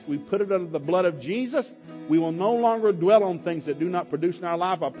past. We put it under the blood of Jesus. We will no longer dwell on things that do not produce in our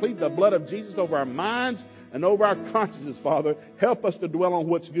life. I plead the blood of Jesus over our minds and over our consciences, Father. Help us to dwell on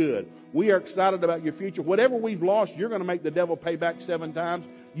what's good. We are excited about your future. Whatever we've lost, you're going to make the devil pay back 7 times.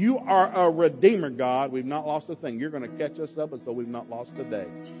 You are a redeemer, God. We've not lost a thing. You're going to catch us up as though we've not lost a day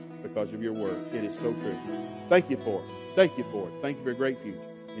because of your word. It is so true. Thank you for it. Thank you for it. Thank you for a great future.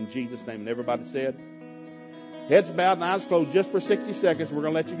 In Jesus' name. And everybody said, heads bowed and eyes closed just for 60 seconds. We're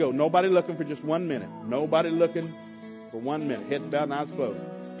going to let you go. Nobody looking for just 1 minute. Nobody looking for 1 minute. Heads bowed and eyes closed.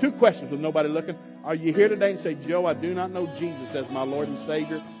 2 questions with nobody looking. Are you here today and say, Joe, I do not know Jesus as my Lord and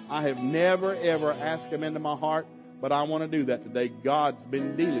Savior. I have never, ever asked him into my heart, but I want to do that today. God's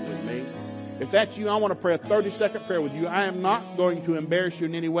been dealing with me. If that's you, I want to pray a 30-second prayer with you. I am not going to embarrass you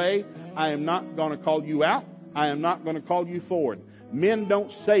in any way. I am not going to call you out. I am not going to call you forward. Men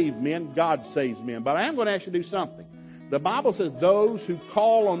don't save men. God saves men. But I am going to ask you to do something. The Bible says those who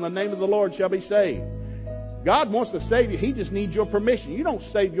call on the name of the Lord shall be saved. God wants to save you. He just needs your permission. You don't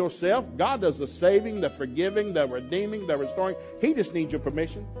save yourself. God does the saving, the forgiving, the redeeming, the restoring. He just needs your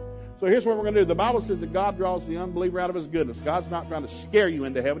permission. So here's what we're going to do. The Bible says that God draws the unbeliever out of his goodness. God's not trying to scare you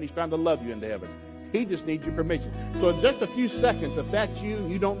into heaven. He's trying to love you into heaven. He just needs your permission. So in just a few seconds, if that's you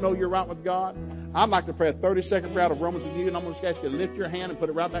and you don't know you're right with God, I'd like to pray a 30-second prayer out of Romans with you, and I'm going to ask you to lift your hand and put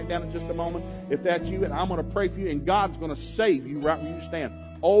it right back down in just a moment. If that's you, and I'm going to pray for you, and God's going to save you right where you stand.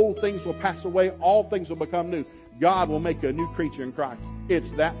 Old things will pass away. All things will become new. God will make you a new creature in Christ. It's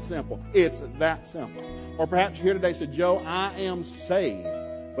that simple. It's that simple. Or perhaps you're here today and say, Joe, I am saved,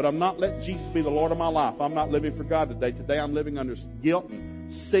 but I'm not letting Jesus be the Lord of my life. I'm not living for God today. Today I'm living under guilt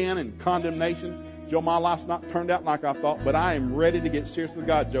and sin and condemnation. Joe, my life's not turned out like I thought, but I am ready to get serious with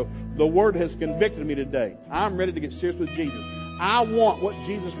God, Joe. The Word has convicted me today. I'm ready to get serious with Jesus. I want what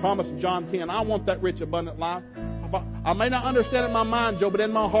Jesus promised in John 10. I want that rich, abundant life. I may not understand it in my mind, Joe, but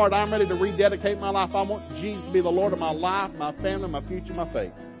in my heart, I'm ready to rededicate my life. I want Jesus to be the Lord of my life, my family, my future, my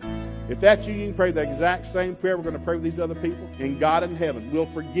faith. If that's you, you can pray the exact same prayer we're going to pray with these other people. And God in heaven will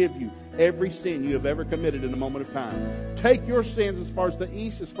forgive you every sin you have ever committed in a moment of time. Take your sins as far as the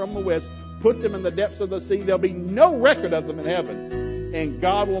east is from the west. Put them in the depths of the sea. There'll be no record of them in heaven. And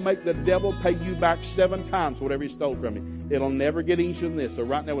God will make the devil pay you back 7 times whatever he stole from you. It'll never get easier than this. So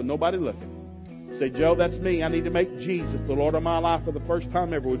right now, with nobody looking, say, Joe, that's me. I need to make Jesus the Lord of my life for the first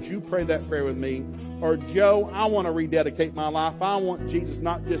time ever. Would you pray that prayer with me? Or, Joe, I want to rededicate my life. I want Jesus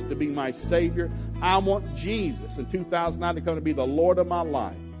not just to be my Savior. I want Jesus in 2009 to come to be the Lord of my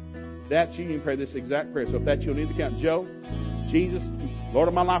life. That's you. You can pray this exact prayer. So if that's you, you'll need to count. Joe, Jesus, Lord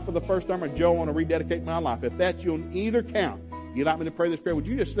of my life for the first time. Or, Joe, I want to rededicate my life. If that's you on either count, you'd like me to pray this prayer, would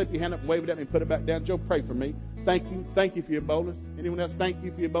you just slip your hand up and wave it at me and put it back down? Joe, pray for me. Thank you. Thank you for your boldness. Anyone else? Thank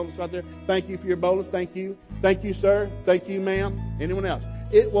you for your boldness right there. Thank you for your boldness. Thank you. Thank you, sir. Thank you, ma'am. Anyone else?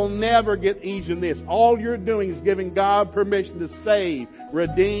 It will never get easier than this. All you're doing is giving God permission to save,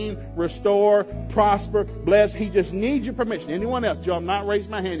 redeem, restore, prosper, bless. He just needs your permission. Anyone else? Joe, I'm not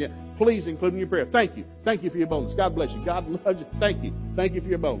raising my hand yet. Please include in your prayer. Thank you. Thank you for your boldness. God bless you. God loves you. Thank you. Thank you for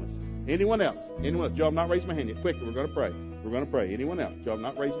your boldness. Anyone else? Anyone else? Joe, I've not raised my hand yet. Quickly, we're going to pray. We're going to pray. Anyone else? Joe, I've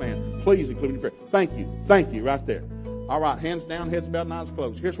not raised my hand. Please include me in prayer. Thank you. Thank you right there. All right, hands down, heads bowed, and eyes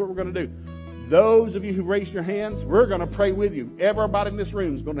closed. Here's what we're going to do. Those of you who raised your hands, we're going to pray with you. Everybody in this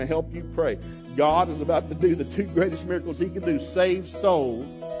room is going to help you pray. God is about to do the two greatest miracles he can do, save souls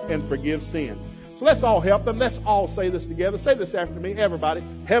and forgive sins. So let's all help them. Let's all say this together. Say this after me, everybody.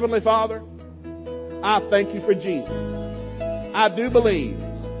 Heavenly Father, I thank you for Jesus. I do believe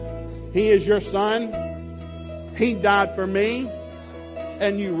he is your son. He died for me,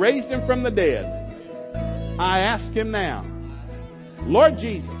 and you raised him from the dead. I ask him now, Lord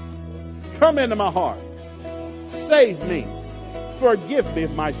Jesus, come into my heart. Save me. Forgive me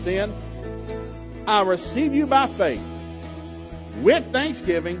of my sins. I receive you by faith with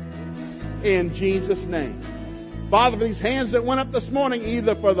thanksgiving in Jesus' name. Father, for these hands that went up this morning,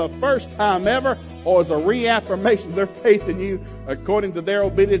 either for the first time ever or as a reaffirmation of their faith in you, according to their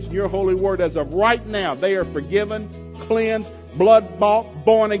obedience in your holy word, as of right now, they are forgiven, cleansed, blood-bought,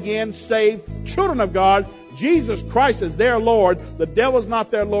 born again, saved, children of God. Jesus Christ is their Lord. The devil's not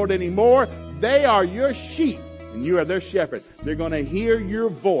their Lord anymore. They are your sheep, and you are their shepherd. They're going to hear your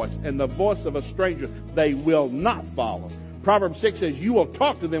voice, and the voice of a stranger they will not follow. Proverbs 6 says you will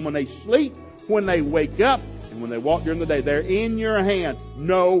talk to them when they sleep, when they wake up, and when they walk during the day. They're in your hand.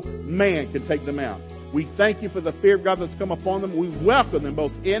 No man can take them out. We thank you for the fear of God that's come upon them. We welcome them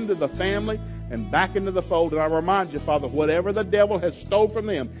both into the family and back into the fold. And I remind you, Father, whatever the devil has stole from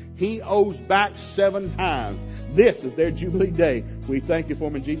them, he owes back 7 times. This is their Jubilee day. We thank you for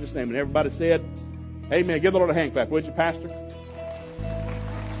them in Jesus' name. And everybody said, amen. Give the Lord a hand clap, would you, Pastor?